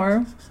somewhat like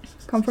more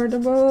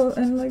comfortable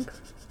and like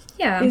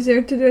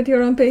easier to do at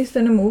your own pace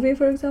than a movie,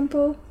 for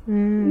example.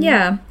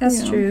 Yeah,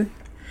 that's true.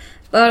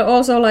 But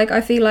also, like,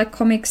 I feel like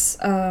comics,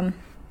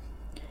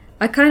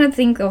 I kind of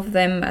think of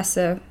them as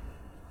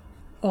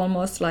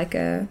almost like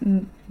a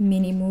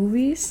mini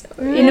movies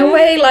in a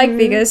way, like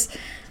because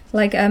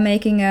like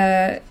making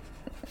a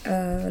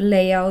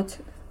layout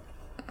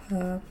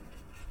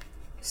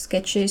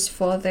sketches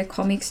for the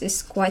comics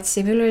is quite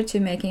similar to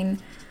making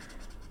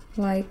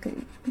like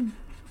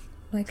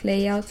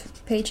layout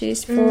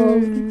pages for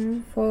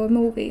a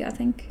movie, I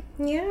think.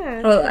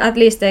 Yeah. Well, at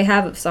least they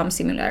have some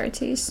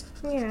similarities.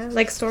 Yeah,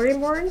 like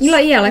storyboards?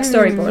 Like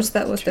storyboards.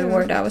 That was the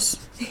word I was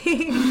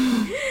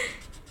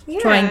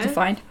trying to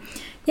find.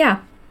 Yeah.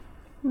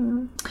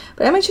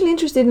 But I'm actually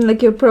interested in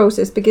like your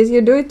process because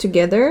you do it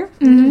together.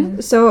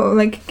 So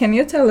like, can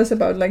you tell us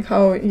about like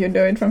how you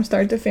do it from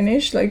start to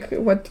finish? Like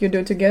what you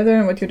do together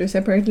and what you do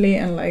separately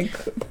and like...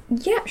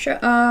 Yeah, sure.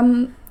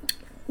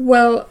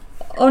 Well,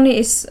 Onni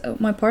is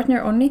my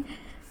partner. Onni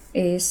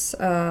is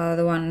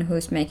the one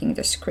who's making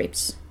the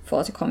scripts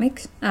for the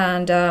comics,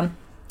 and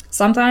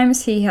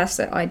sometimes he has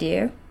the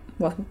idea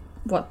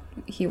what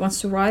he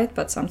wants to write,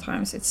 but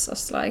sometimes it's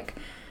just like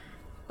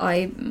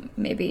I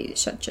maybe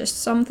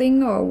suggest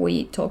something or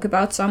we talk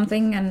about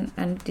something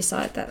and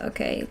decide that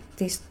okay,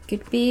 this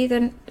could be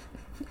the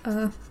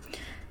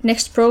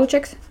next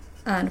project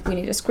and we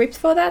need a script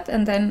for that,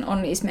 and then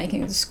Onni is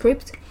making the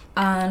script,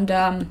 and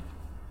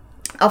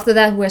after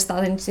that we're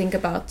starting to think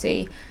about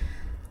the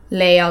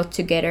layout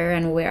together,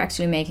 and we're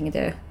actually making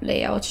the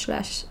layout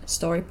 /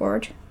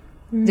 storyboard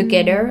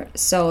together,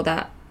 so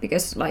that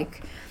because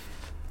like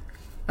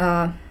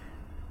I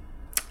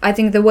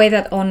think the way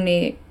that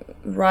Onni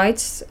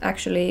writes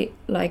actually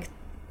like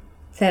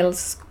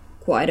tells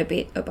quite a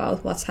bit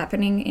about what's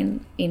happening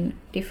in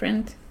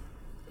different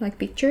like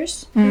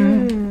pictures,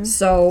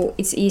 so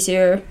it's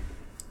easier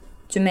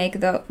to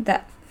make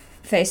that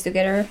face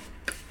together.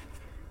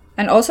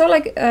 And also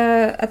like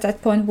at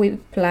that point we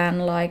plan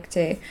like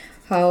the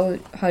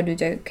how do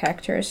the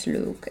characters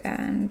look,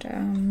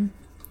 and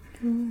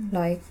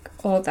like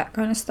all that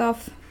kind of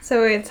stuff.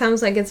 So it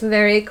sounds like it's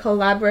very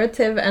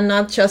collaborative and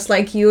not just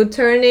like you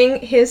turning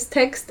his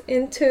text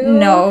into...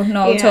 No,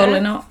 Yeah.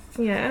 totally not.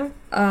 Yeah.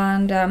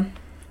 And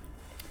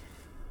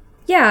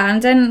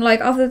and then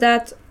like after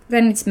that,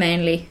 then it's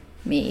mainly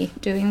me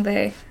doing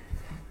the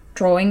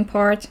drawing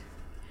part.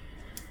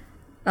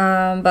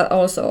 But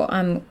also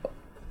I'm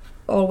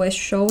always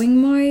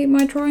showing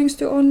my drawings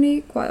to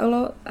Onni quite a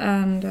lot,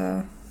 and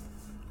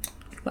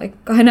like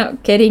kind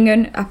of getting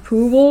an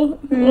approval.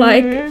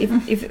 Like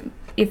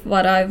if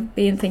what I've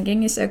been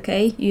thinking is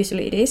okay,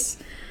 usually it is.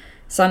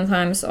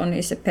 Sometimes Onni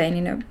is a pain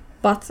in the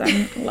butt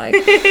and like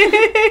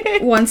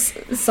wants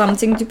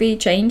something to be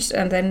changed,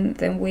 and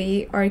then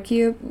we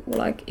argue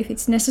like if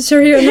it's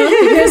necessary or not,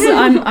 because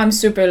I'm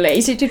super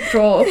lazy to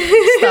draw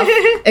stuff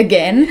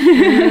again.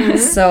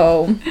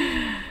 So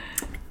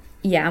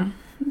yeah,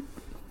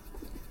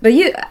 but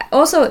you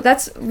also,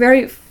 that's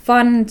very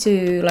fun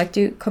to like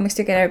do comics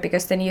together,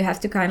 because then you have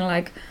to kind of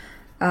like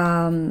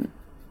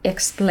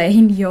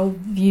explain your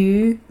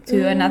view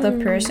to another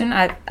person.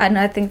 And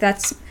I think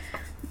that's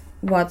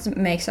what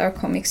makes our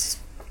comics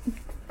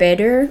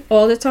better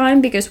all the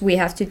time, because we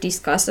have to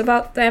discuss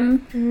about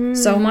them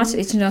so much.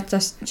 It's not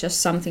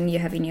just something you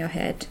have in your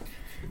head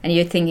and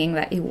you're thinking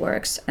that it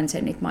works and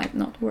then it might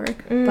not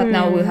work. But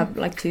now we have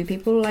like two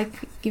people like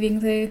giving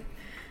the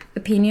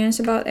opinions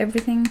about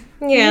everything.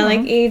 Yeah,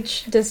 like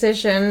each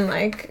decision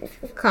like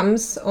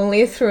comes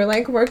only through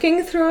like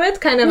working through it,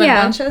 kind of, and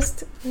not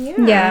just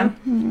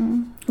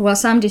Well,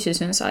 some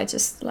decisions I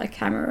just like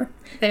hammer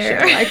there,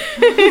 like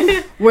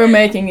we're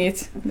making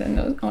it. Then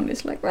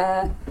Onni's like,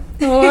 okay,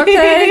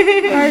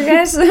 I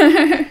guess.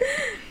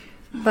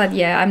 But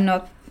yeah, I'm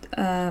not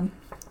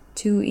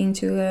too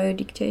into a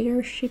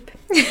dictatorship.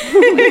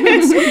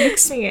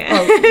 Yeah.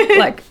 Well,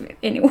 like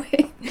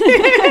anyway.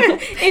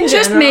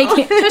 just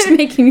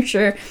making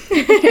sure.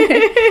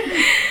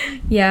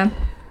 Yeah.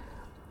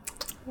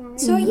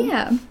 So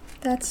yeah,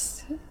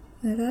 that's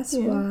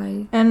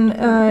why. And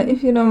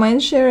if you don't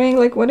mind sharing,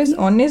 like, what is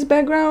Onni's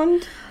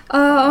background?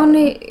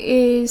 Onni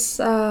is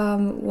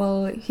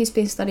he's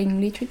been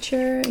studying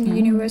literature in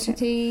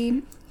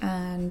university,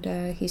 and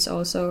he's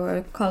also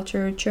a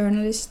culture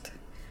journalist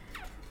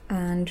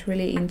and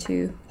really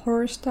into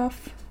horror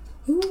stuff.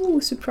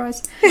 Ooh,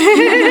 surprise!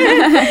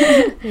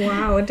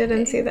 Wow,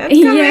 didn't see that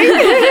coming.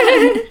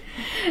 Yeah.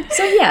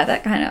 So yeah,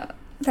 that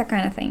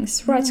kind of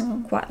things. Writes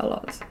quite a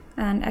lot,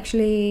 and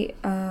actually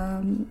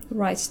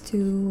writes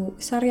to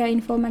Sarja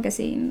Info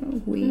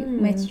magazine. We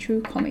met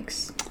through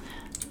comics.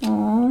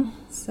 Oh,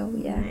 So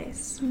yeah.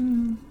 Nice.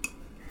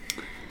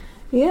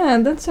 Yeah,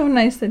 that's so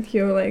nice that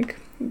you like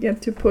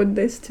get to put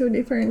these two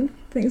different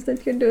things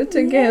that you do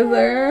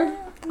together.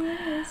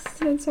 Yes.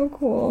 That's so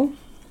cool.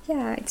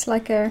 Yeah, it's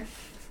like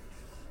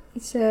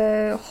it's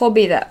a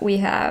hobby that we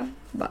have,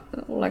 but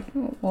like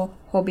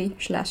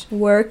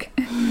hobby/work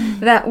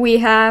that we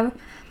have.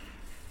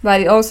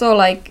 But it also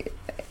like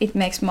it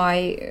makes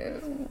my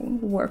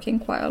working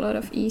quite a lot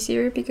of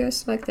easier,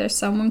 because like there's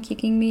someone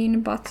kicking me in the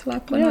butt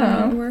like when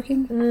I'm not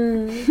working,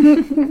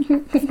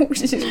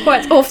 which is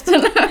quite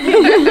often.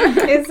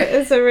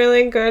 It's a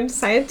really good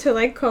side to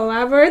like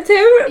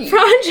collaborative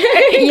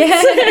projects.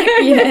 Yeah.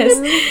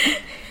 Yes.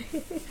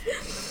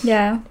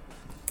 Yeah.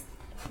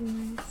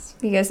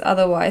 Because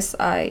otherwise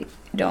I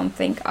don't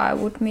think I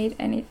would meet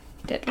any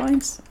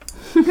deadlines.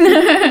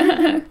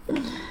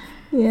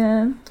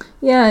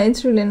 Yeah,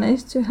 it's really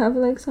nice to have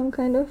like some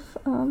kind of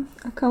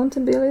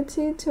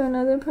accountability to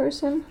another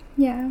person.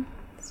 Yeah,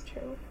 It's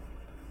true.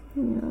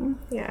 Yeah.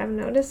 Yeah, I've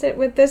noticed it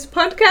with this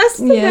podcast,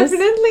 Yes.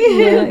 definitely.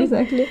 Yeah,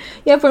 exactly.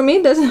 Yeah, for me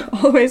it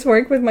doesn't always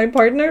work with my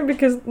partner,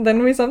 because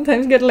then we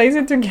sometimes get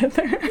lazy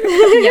together.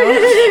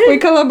 We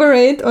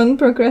collaborate on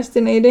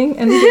procrastinating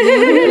and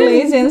getting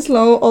lazy and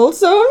slow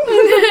also.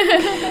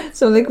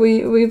 So like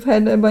we've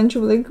had a bunch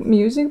of like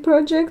music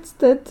projects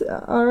that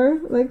are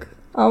like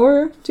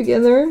hour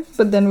together,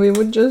 but then we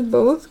would just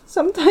both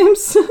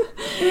sometimes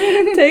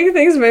take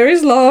things very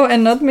slow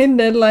and not meet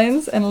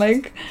deadlines, and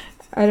like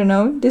I don't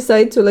know,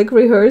 decide to like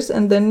rehearse,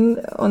 and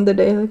then on the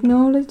day like,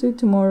 no, let's do it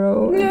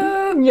tomorrow.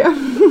 No. Yeah.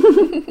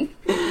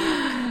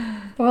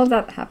 Well,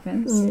 that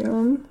happens.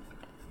 Yeah.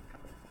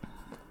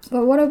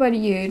 But what about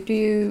you? Do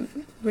you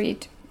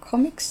read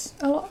comics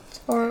a lot,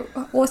 or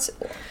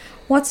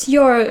what's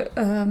your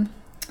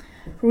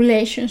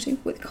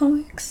relationship with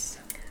comics?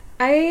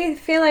 I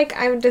feel like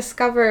I've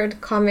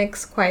discovered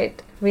comics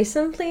quite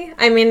recently.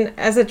 I mean,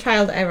 as a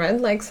child, I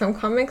read like some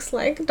comics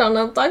like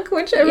Donald Duck,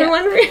 which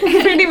everyone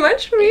pretty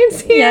much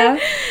reads here.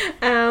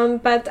 Yeah.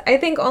 But I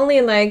think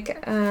only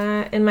like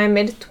in my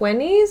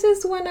mid-20s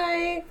is when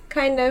I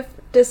kind of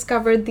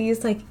discovered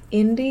these like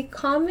indie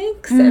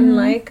comics and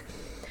like.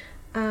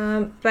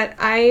 But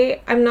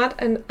I'm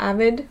not an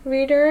avid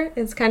reader.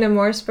 It's kind of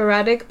more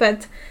sporadic.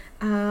 But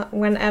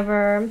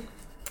whenever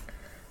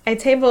I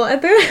table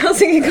at the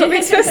Helsinki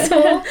Comics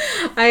Festival,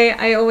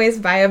 I always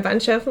buy a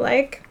bunch of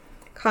like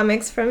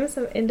comics from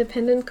some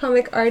independent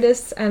comic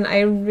artists, and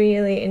I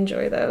really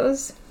enjoy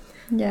those.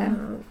 Yeah.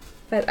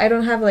 But I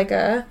don't have like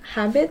a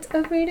habit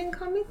of reading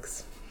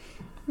comics.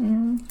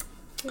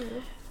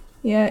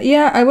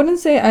 Yeah, I wouldn't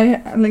say I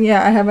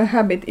have a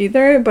habit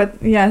either, but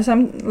yeah,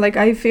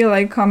 I feel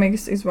like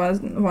comics is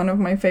one of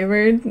my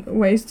favorite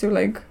ways to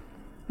like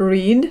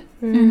read,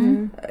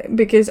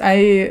 because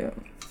I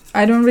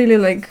don't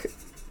really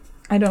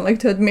I don't like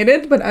to admit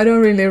it, but I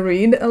don't really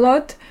read a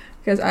lot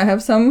because I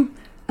have some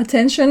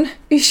attention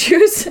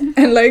issues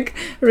and like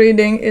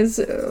reading is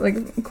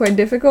quite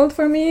difficult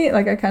for me.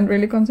 Like I can't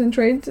really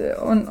concentrate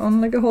on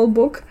like a whole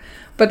book.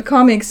 But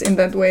comics in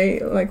that way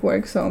like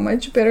work so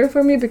much better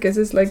for me because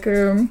it's like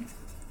a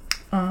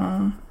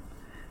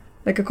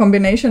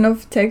combination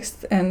of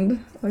text and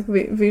like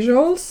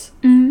visuals.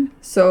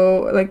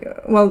 So like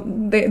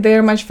they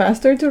are much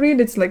faster to read.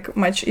 It's like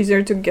much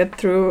easier to get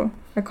through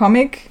a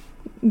comic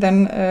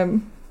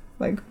than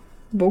like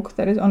book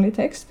that is only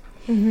text.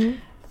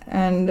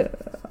 And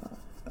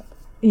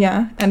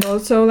and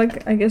also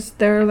like I guess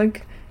there are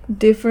like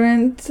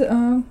different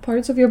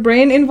parts of your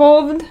brain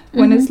involved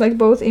when it's like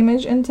both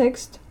image and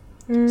text.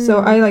 So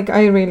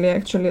I really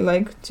actually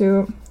like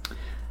to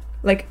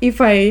like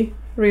if I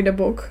read a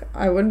book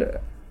I would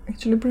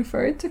actually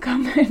prefer it to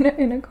come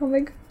in a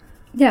comic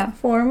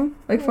form.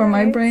 Like for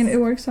my brain it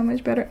works so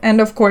much better.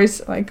 And of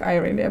course like I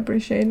really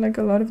appreciate like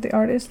a lot of the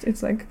artists.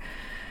 It's like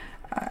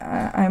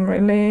I'm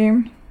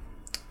really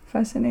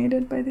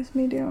fascinated by this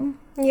medium.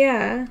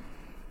 Yeah,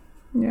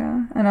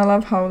 and I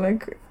love how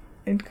like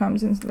it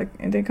comes in like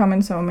they come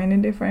in so many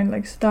different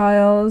like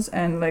styles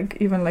and like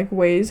even like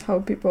ways how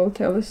people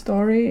tell a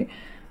story.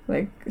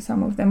 Like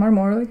some of them are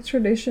more like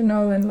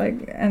traditional and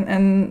like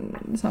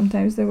and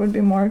sometimes they would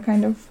be more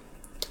kind of,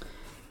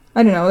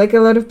 I don't know, like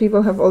a lot of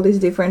people have all these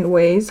different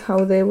ways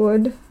how they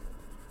would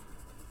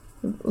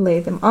lay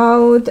them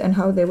out and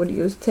how they would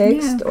use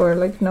text or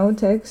like no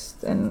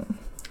text. And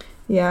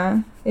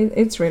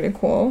it's really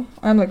cool.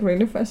 I'm like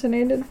really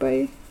fascinated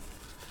by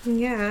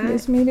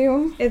this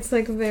medium. It's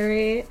like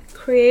very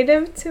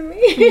creative to me.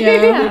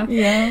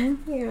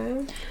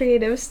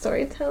 Creative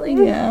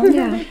storytelling.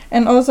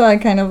 And also I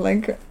kind of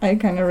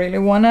really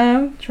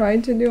wanna try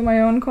to do my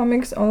own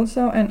comics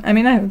also. And I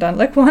mean I have done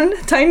like one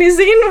tiny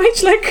zine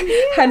which like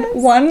had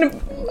one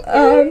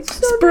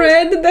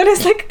spread that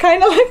is like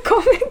kind of like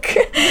comic.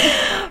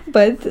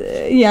 But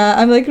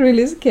I'm like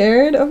really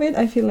scared of it.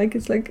 I feel like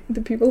it's like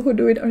the people who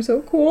do it are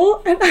so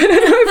cool and I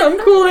don't know if I'm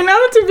cool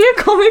enough to be a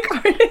comic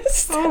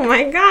artist. Oh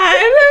my god,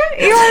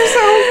 you are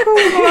so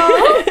cool.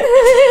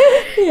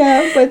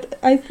 But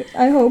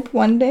I hope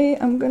one day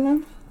I'm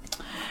gonna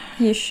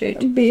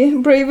be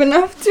brave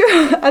enough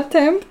to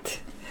attempt.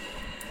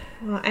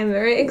 Well, I'm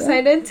very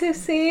excited to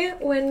see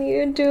when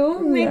you do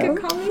make a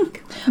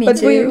comic.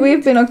 But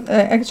we've been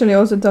actually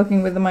also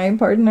talking with my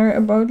partner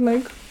about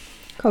like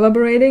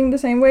collaborating the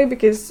same way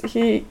because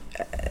he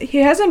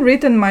hasn't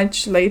written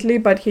much lately,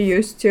 but he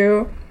used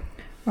to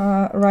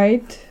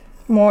write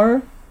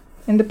more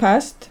in the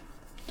past.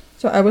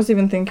 So I was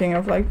even thinking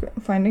of like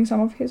finding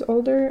some of his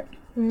older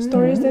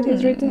stories that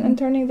he's written and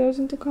turning those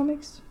into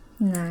comics.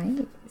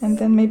 Nice. And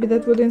then maybe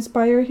that would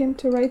inspire him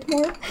to write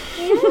more.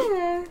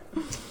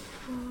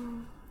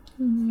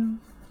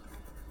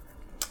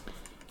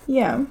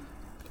 Yeah.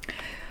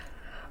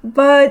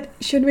 But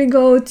should we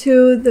go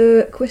to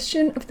the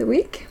question of the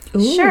week?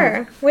 Ooh.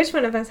 Sure. Which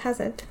one of us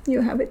has it?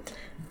 You have it.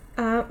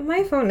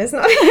 My phone is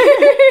not.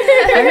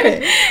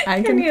 Okay,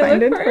 I can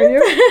find it for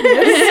you.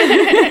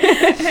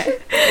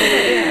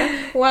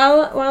 Yes.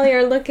 While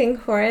you're looking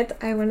for it,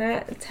 I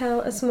wanna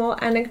tell a small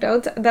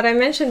anecdote that I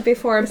mentioned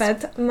before.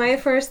 But my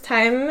first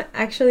time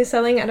actually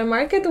selling at a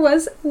market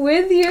was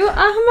with you,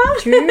 Ahma.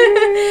 True.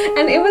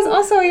 And it was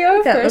also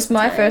your first. That was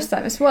my first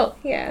time as well.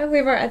 Yeah,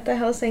 we were at the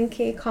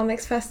Helsinki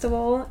Comics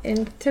Festival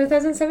in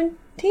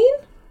 2017.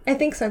 I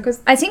think so,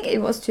 because I think it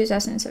was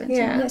 2017.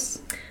 Yeah.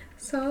 Yes.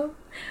 So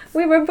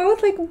we were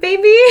both like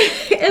baby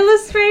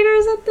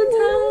illustrators at the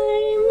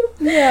time.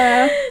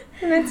 Yeah.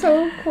 And it's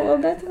so cool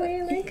that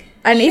we like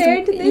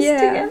shared this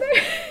together.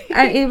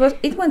 And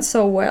it went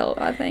so well,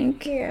 I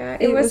think. Yeah,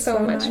 it was so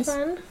much nice.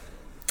 fun.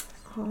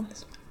 Oh,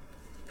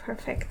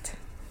 perfect.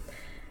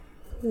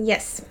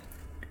 Yes.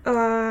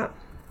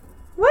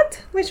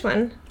 What? Which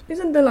one?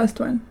 Isn't the last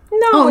one?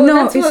 No,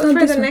 that's it's not for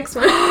this the one. next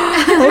one.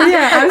 Oh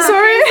yeah, I'm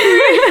sorry.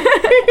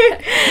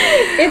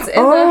 It's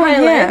in the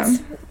highlights.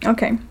 Yeah.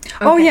 Okay.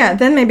 Oh yeah,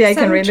 then maybe I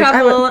can read it.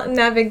 Trouble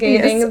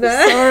navigating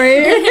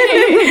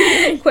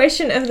Sorry.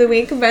 question of the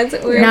week, but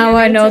we're now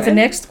I know the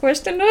next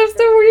question of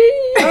the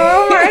week.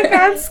 Oh my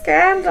god,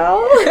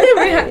 scandal!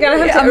 We're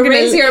gonna have to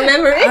erase your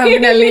memory. I'm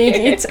gonna leak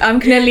it. I'm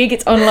gonna leak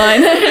it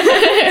online.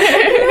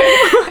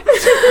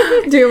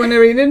 Do you want to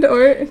read it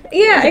or?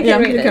 Yeah, I can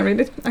read you it. can read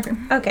it. Okay.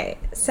 Okay,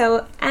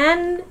 so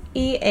Anne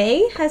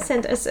EA has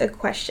sent us a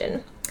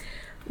question.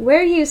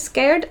 Were you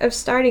scared of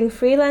starting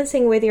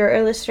freelancing with your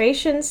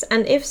illustrations,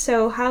 and if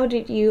so, how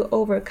did you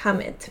overcome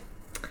it?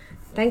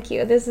 Thank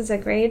you. This is a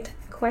great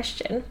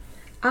question.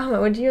 Ahma,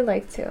 would you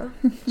like to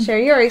share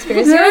your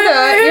experience?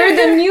 You're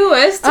the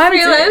newest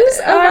freelance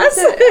of us.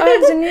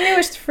 I'm the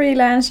newest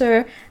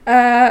freelancer.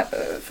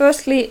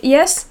 Firstly,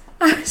 yes,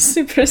 I was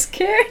super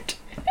scared.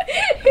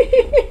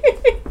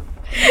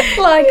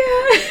 Like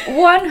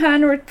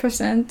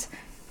 100%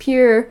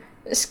 pure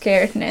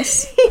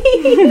scaredness.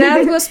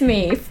 That was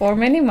me for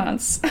many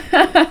months.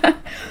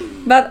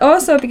 But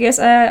also because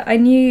I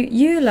knew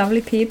you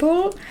lovely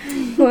people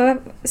who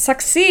have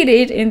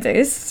succeeded in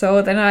this,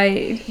 so then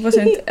I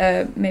wasn't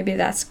maybe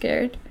that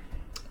scared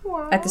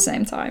at the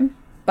same time.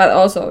 But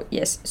also,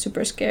 yes,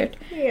 super scared.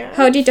 Yeah.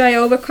 How did I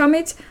overcome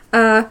it?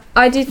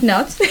 I did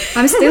not.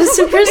 I'm still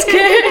super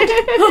scared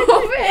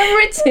of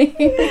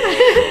everything.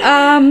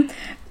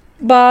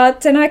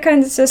 But then I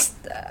kind of just...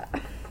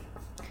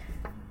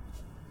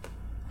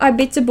 I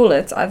bit the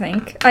bullet, I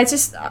think. I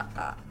just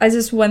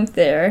went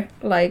there.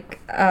 Like,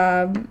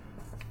 I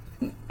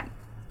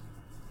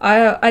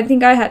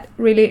think I had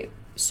really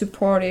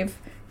supportive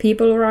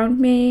people around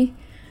me.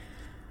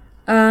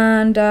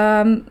 And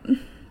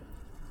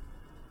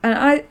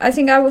I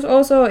think I was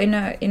also in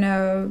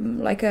a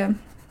like a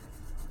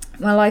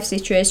my life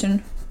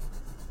situation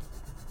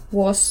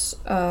was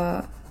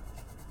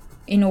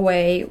in a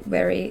way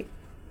very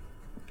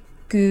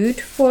good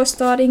for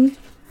starting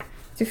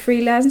to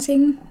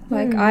freelancing.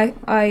 Like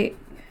I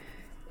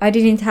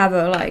didn't have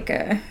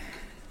a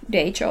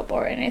day job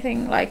or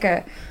anything like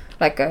a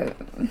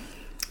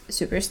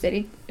super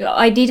steady.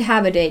 I did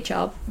have a day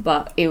job,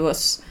 but it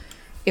was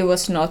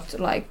not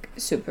like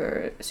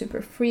super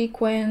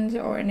frequent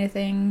or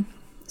anything,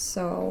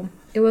 so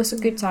it was a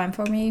good time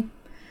for me,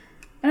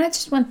 and I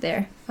just went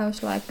there. I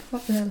was like,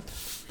 what the hell?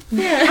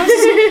 Yeah.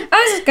 I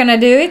was just gonna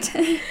do it.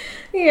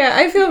 Yeah,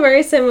 I feel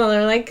very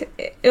similar. Like,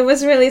 it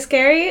was really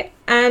scary,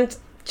 and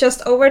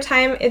just over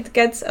time it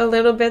gets a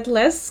little bit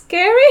less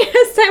scary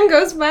as time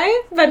goes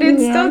by, but it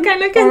still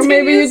kind of continues. Or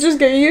maybe you just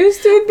get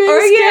used to it being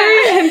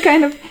scary and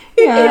kind of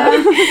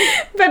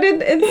but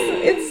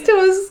it's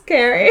still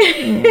scary.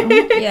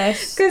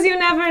 Yes, because you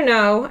never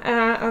know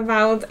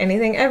about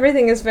anything.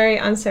 Everything is very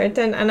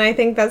uncertain, and I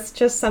think that's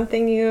just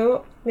something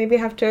you maybe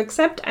have to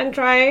accept and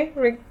try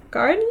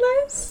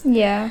regardless.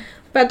 Yeah.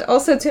 But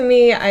also, to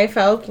me, I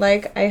felt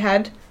like I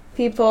had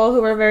people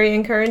who were very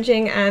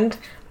encouraging, and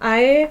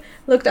I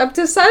looked up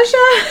to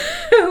Sasha,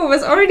 who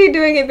was already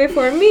doing it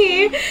before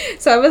me.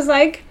 So I was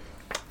like,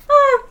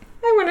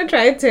 I want to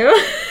try it too.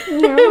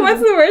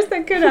 What's the worst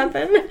that could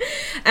happen?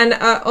 And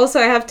also,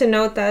 I have to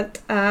note that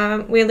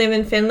we live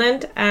in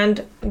Finland,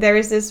 and there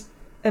is this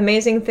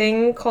amazing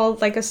thing called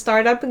like a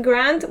startup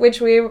grant,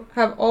 which we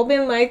have all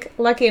been like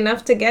lucky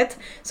enough to get.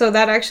 So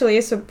that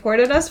actually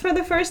supported us for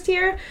the first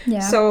year.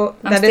 Yeah. So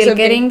I'm still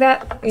getting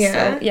that. Yeah.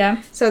 So,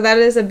 yeah. So that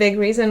is a big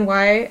reason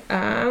why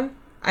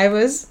I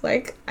was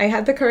like, I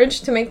had the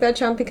courage to make that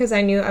jump, because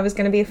I knew I was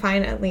going to be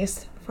fine at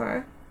least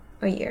for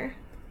a year.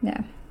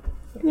 Yeah.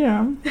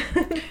 Yeah.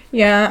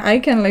 Yeah, I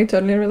can like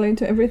totally relate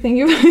to everything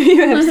you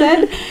have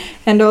said.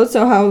 And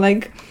also how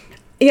like,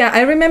 yeah,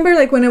 I remember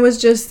like when I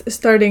was just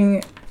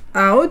starting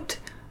out,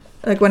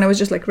 like when I was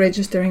just like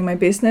registering my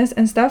business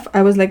and stuff,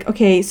 I was like,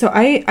 okay, so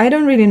I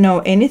don't really know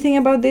anything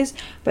about this,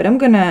 but I'm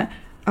gonna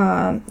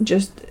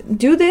just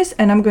do this,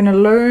 and I'm gonna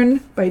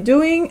learn by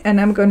doing,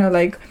 and I'm gonna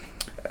like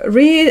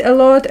read a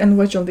lot and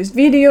watch all these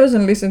videos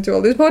and listen to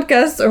all these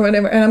podcasts or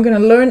whatever, and I'm gonna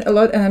learn a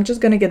lot, and I'm just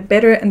gonna get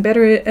better and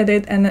better at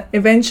it, and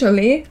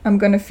eventually I'm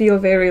gonna feel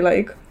very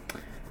like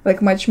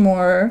much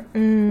more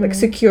like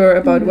secure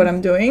about what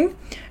I'm doing.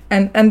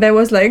 And that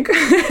was like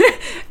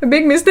a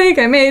big mistake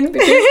I made,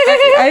 because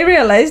I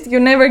realized you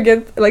never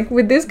get, like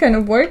with this kind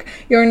of work,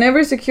 you're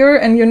never secure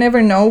and you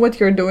never know what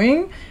you're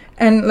doing.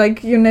 And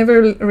like you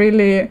never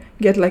really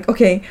get like,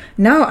 okay,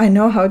 now I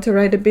know how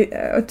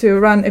to to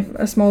run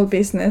a small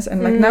business,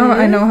 and like now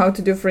I know how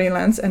to do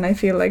freelance. And I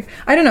feel like,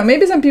 I don't know,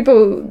 maybe some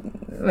people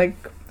like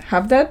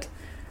have that,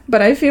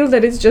 but I feel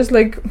that it's just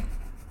like,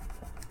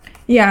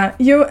 yeah,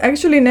 you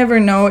actually never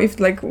know if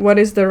like what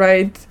is the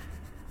right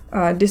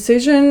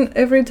decision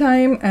every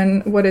time,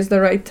 and what is the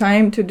right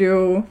time to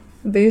do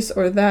this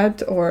or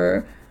that,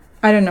 or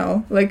I don't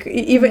know, like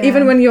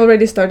even when you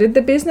already started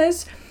the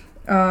business,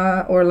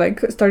 or like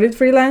started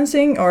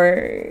freelancing,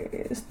 or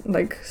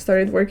like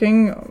started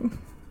working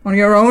on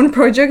your own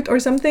project or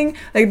something,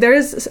 like there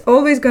is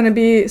always going to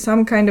be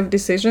some kind of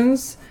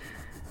decisions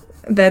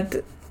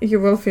that you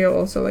will feel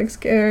also like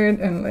scared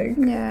and like,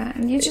 yeah,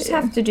 and you just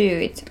have to do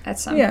it at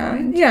some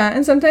point. Yeah,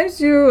 and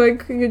sometimes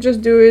you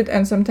just do it,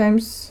 and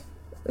sometimes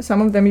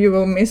some of them you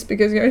will miss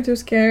because you're too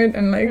scared,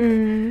 and like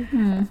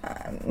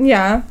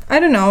yeah, I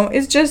don't know,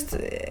 it's just,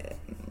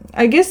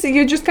 I guess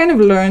you just kind of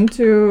learn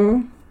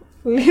to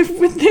live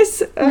with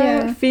this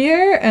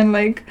fear, and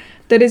like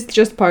that is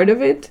just part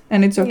of it,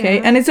 and it's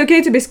okay. And it's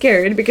okay to be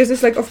scared, because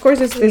it's like, of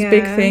course it's this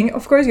big thing,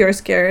 of course you're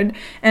scared,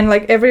 and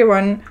like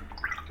everyone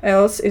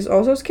else is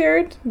also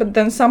scared, but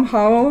then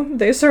somehow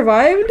they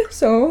survived,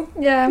 so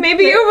yeah,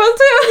 maybe you will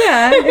too.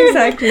 Yeah,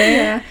 exactly.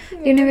 Yeah,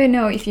 you never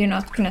know if you're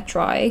not gonna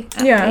try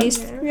at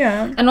least.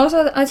 Yeah. And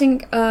also I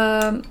think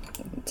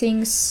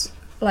things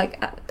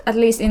like at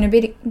least in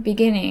the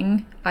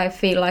beginning, I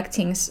feel like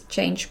things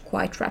change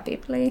quite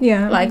rapidly.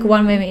 Yeah. Like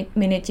 1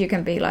 minute you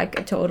can be like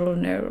a total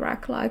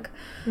nerve-wrack, like,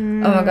 oh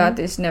my god,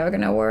 this is never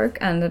gonna work,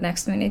 and the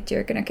next minute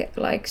you're gonna get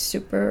like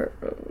super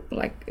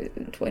like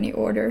 20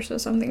 orders or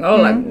something. Oh,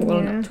 like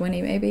not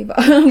 20 maybe, but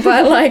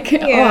but like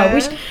oh, I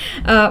wish.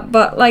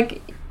 But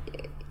like,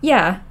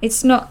 yeah,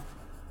 it's not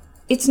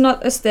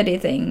a steady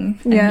thing.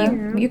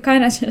 And you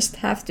kind of just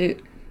have to,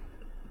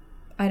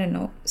 I don't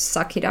know,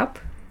 suck it up.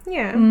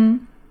 Yeah.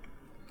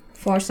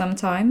 For some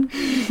time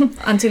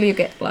until you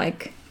get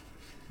like,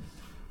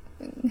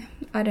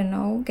 I don't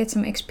know, get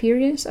some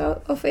experience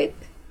out of it,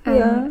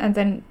 and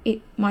then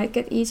it might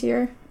get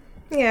easier.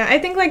 Yeah, I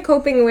think like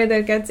coping with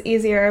it gets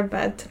easier,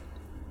 but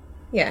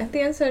yeah,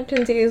 the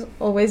uncertainty is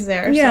always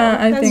there. Yeah,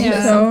 so I that's think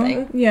just so.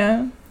 something.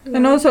 Yeah.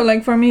 And also,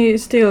 like, for me,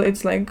 still,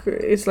 it's like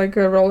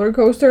a roller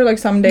coaster. Like,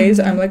 some days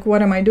I'm like,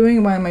 what am I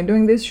doing? Why am I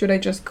doing this? Should I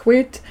just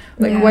quit?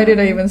 Like, why did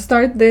I even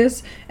start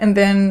this? And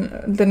then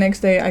the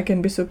next day I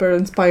can be super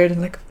inspired and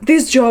like,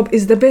 this job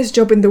is the best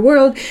job in the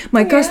world.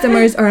 My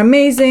customers are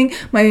amazing.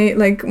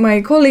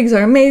 My colleagues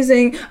are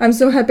amazing. I'm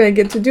so happy I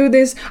get to do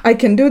this. I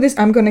can do this.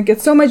 I'm gonna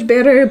get so much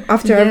better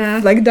after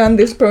I've like done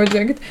this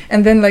project.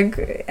 And then like,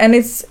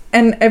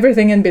 and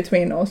everything in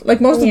between also.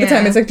 Like, most of the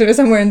time it's actually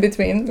somewhere in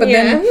between.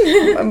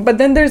 But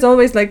then there's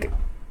always like,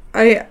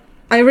 I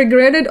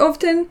regret it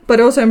often, but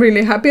also I'm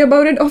really happy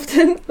about it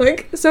often.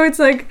 Like, so it's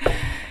like,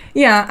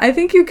 yeah, I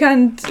think you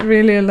can't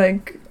really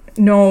like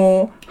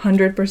know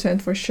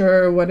 100% for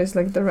sure what is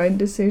like the right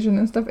decision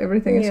and stuff.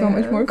 Everything is so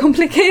much more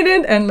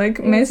complicated and like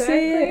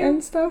messy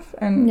and stuff.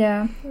 And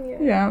yeah.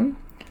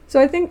 So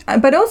I think,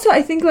 but also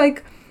I think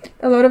like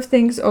a lot of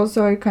things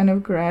also are kind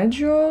of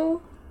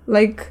gradual.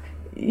 Like,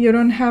 you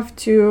don't have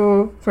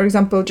to, for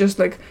example, just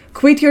like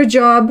quit your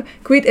job,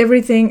 quit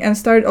everything and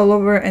start all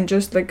over and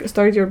just like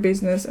start your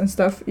business and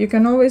stuff. You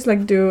can always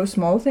like do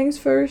small things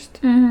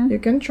first. You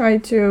can try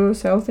to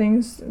sell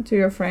things to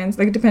your friends,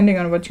 like depending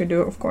on what you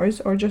do, of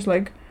course, or just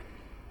like,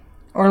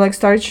 or like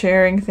start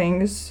sharing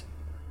things.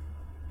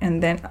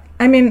 And then,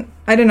 I mean,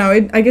 I don't know,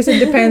 I guess it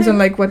depends on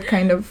like what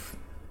kind of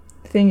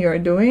thing you're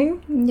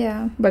doing.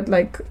 Yeah. But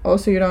like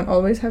also you don't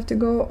always have to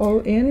go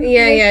all in.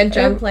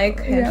 Jump like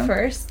head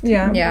first.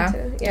 Yeah.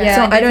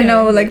 So I don't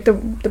know, like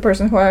the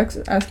person who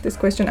asked this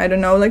question, I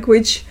don't know like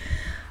which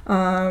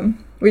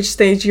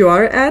stage you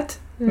are at.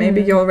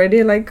 Maybe you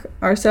already like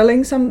are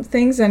selling some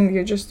things and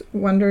you just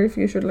wonder if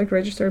you should like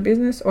register a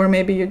business, or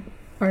maybe you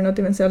are not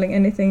even selling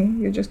anything,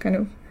 you just kind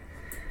of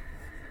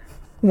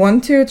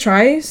want to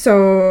try.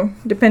 So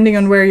depending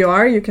on where you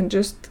are, you can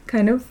just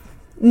kind of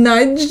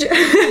nudge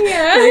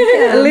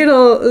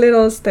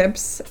little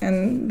steps,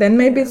 and then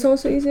maybe it's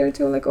also easier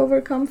to like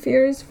overcome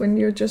fears when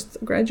you just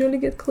gradually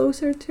get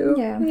closer to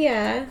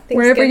things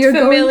wherever get you're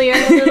familiar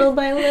little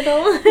by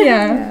little.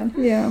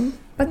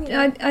 But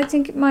I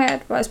think my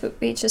advice would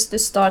be just to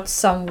start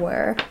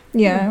somewhere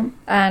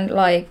and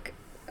like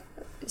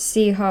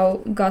see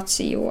how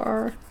gutsy you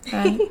are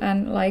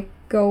and like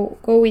go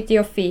with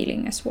your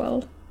feeling as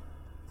well.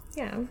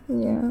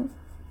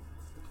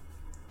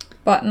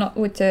 But not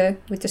with the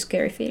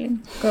scary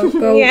feeling. Go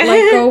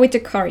like go with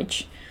the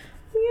courage.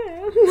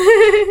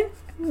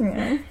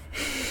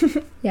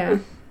 Yeah.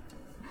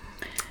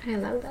 I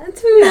love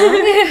that.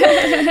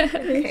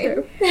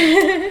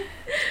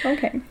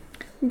 Okay.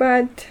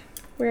 But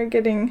we're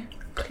getting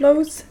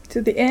close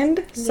to the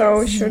end,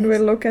 so should we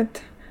look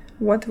at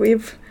what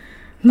we've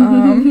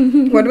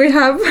what we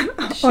have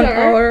on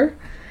our...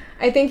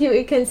 I think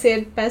you can see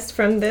it best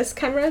from this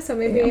camera, so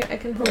maybe I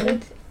can hold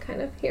it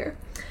kind of here.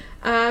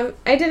 I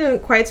didn't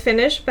quite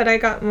finish, but I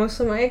got most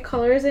of my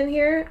colors in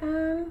here.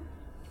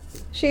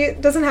 She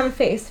doesn't have a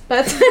face,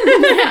 but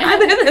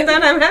other than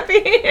that, I'm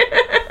happy.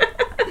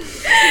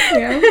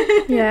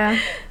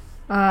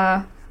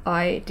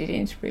 I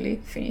didn't really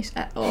finish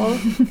at all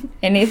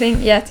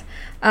anything yet.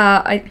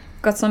 I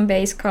got some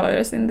base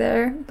colors in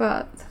there,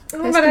 but I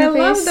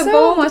love the so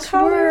bold much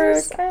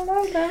colors. work. I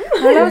love them.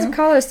 I love the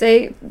colors.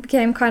 They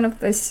became kind of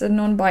this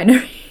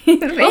non-binary thing.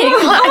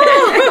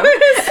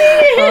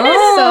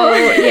 So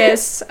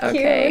yes,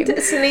 okay.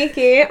 Cute,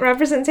 sneaky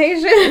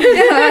representation.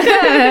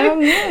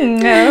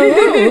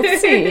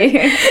 See,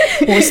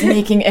 we're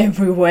sneaking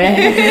everywhere.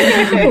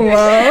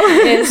 Wow.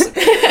 Yes.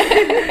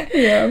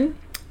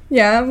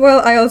 Yeah,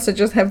 well, I also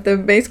just have the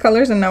base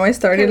colors, and now I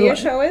started... Can you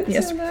show it to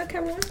the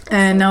camera?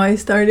 And now I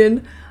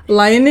started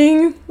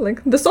lining,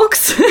 like, the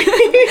socks.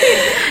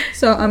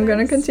 So I'm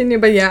gonna continue.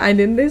 But yeah, I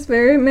did this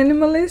very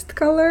minimalist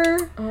color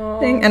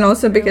thing. And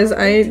also because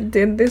I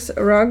did this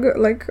rug,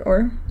 like,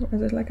 or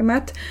was it like a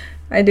mat?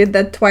 I did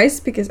that twice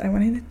because I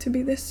wanted it to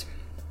be this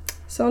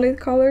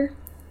solid color.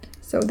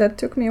 So that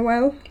took me a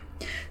while.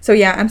 So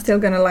yeah, I'm still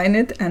gonna line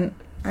it, and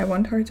I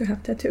want her to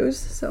have tattoos.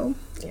 So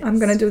I'm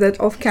gonna do that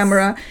off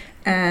camera.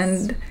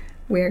 And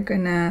we're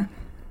gonna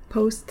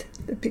post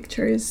the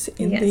pictures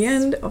in the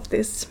end of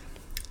this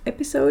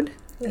episode.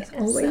 Yes,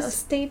 always. so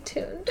stay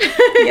tuned.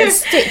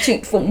 Yes. Stay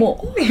tuned for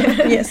more.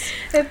 Yes.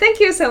 So thank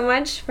you so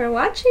much for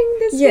watching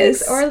this Yes.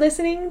 week's or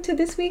listening to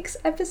this week's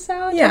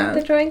episode Yeah. of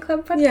the Drawing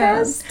Club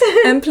Yeah. podcast.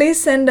 And please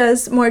send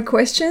us more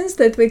questions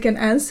that we can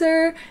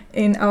answer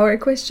in our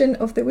question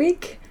of the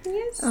week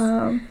Yes.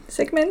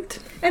 segment.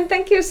 And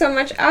thank you so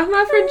much,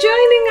 Ahma, for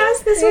joining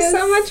us. This was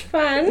so Yes. much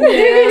fun.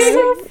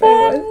 So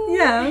fun.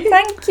 Yeah.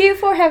 Thank you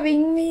for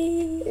having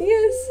me.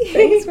 Yes.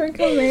 Thanks for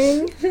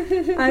coming.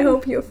 I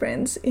hope your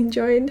friends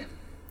enjoyed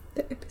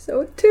the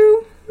episode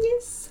too.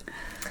 Yes.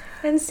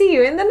 And see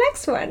you in the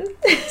next one.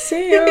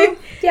 See you.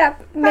 Yeah,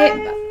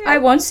 Bye. I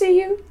won't see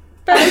you.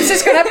 But it's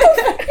just gonna poof.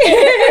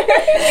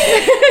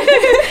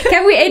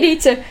 Can we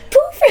edit a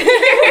poof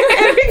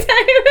Every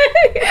time.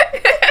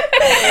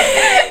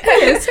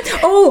 Yes.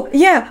 Oh,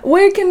 yeah.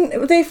 Where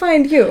can they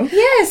find you?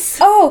 Yes.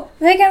 Oh,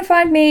 they can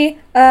find me.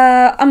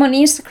 I'm on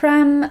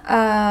Instagram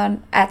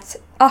at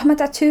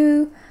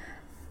ahmatattoo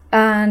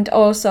and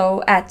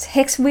also at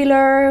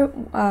Hexwheeler.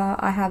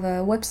 I have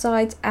a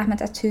website,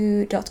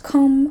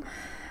 ahmatattoo.com.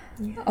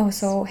 Yes.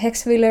 Also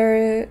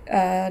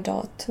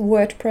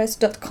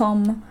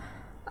hexwheeler.wordpress.com.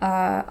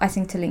 I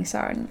think the links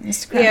are on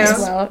Instagram Yeah. as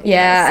well.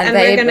 Yeah, And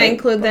we're gonna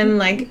include them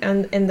like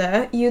in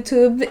the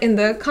YouTube in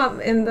the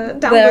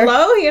down There.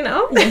 below, you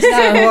know.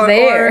 or,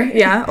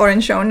 there. or in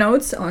show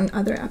notes on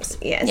other apps.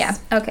 Yes. Yeah.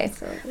 Okay.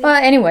 So, Well,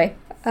 anyway,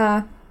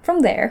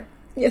 from there.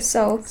 Yes.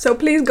 So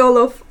Please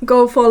go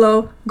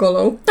follow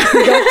Golo.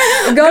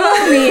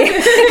 go me.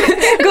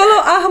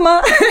 Golo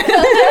Ahma.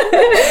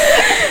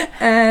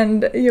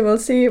 And you will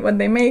see what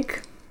they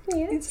make.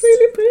 yes. It's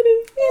really pretty.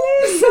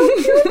 It is so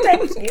cute.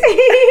 Thank you.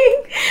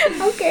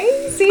 Okay.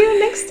 See you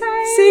next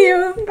time. See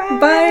you. Bye.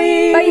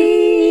 Bye.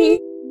 Bye.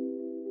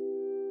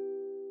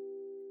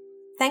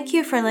 Thank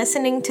you for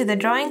listening to the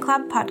Drawing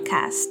Club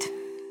podcast.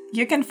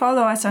 You can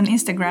follow us on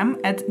Instagram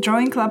at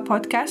Drawing Club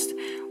Podcast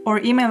or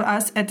email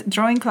us at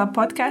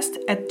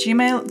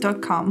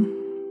drawingclubpodcast@gmail.com.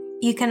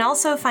 You can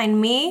also find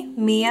me,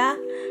 Mia,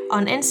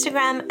 on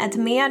Instagram at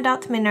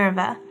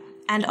mia.minerva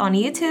and on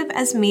YouTube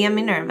as Mia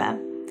Minerva.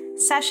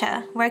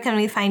 Sasha, where can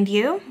we find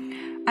you?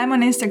 I'm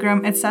on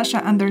Instagram at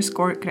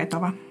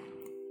Sasha_Kretova.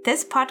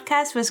 This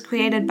podcast was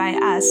created by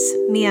us,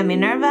 Mia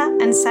Minerva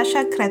and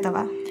Sasha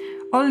Kretova.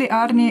 Olli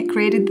Arni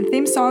created the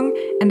theme song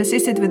and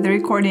assisted with the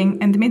recording,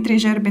 and Dmitry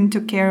Zherbin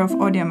took care of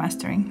audio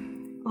mastering.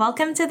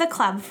 Welcome to the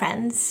club,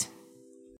 friends.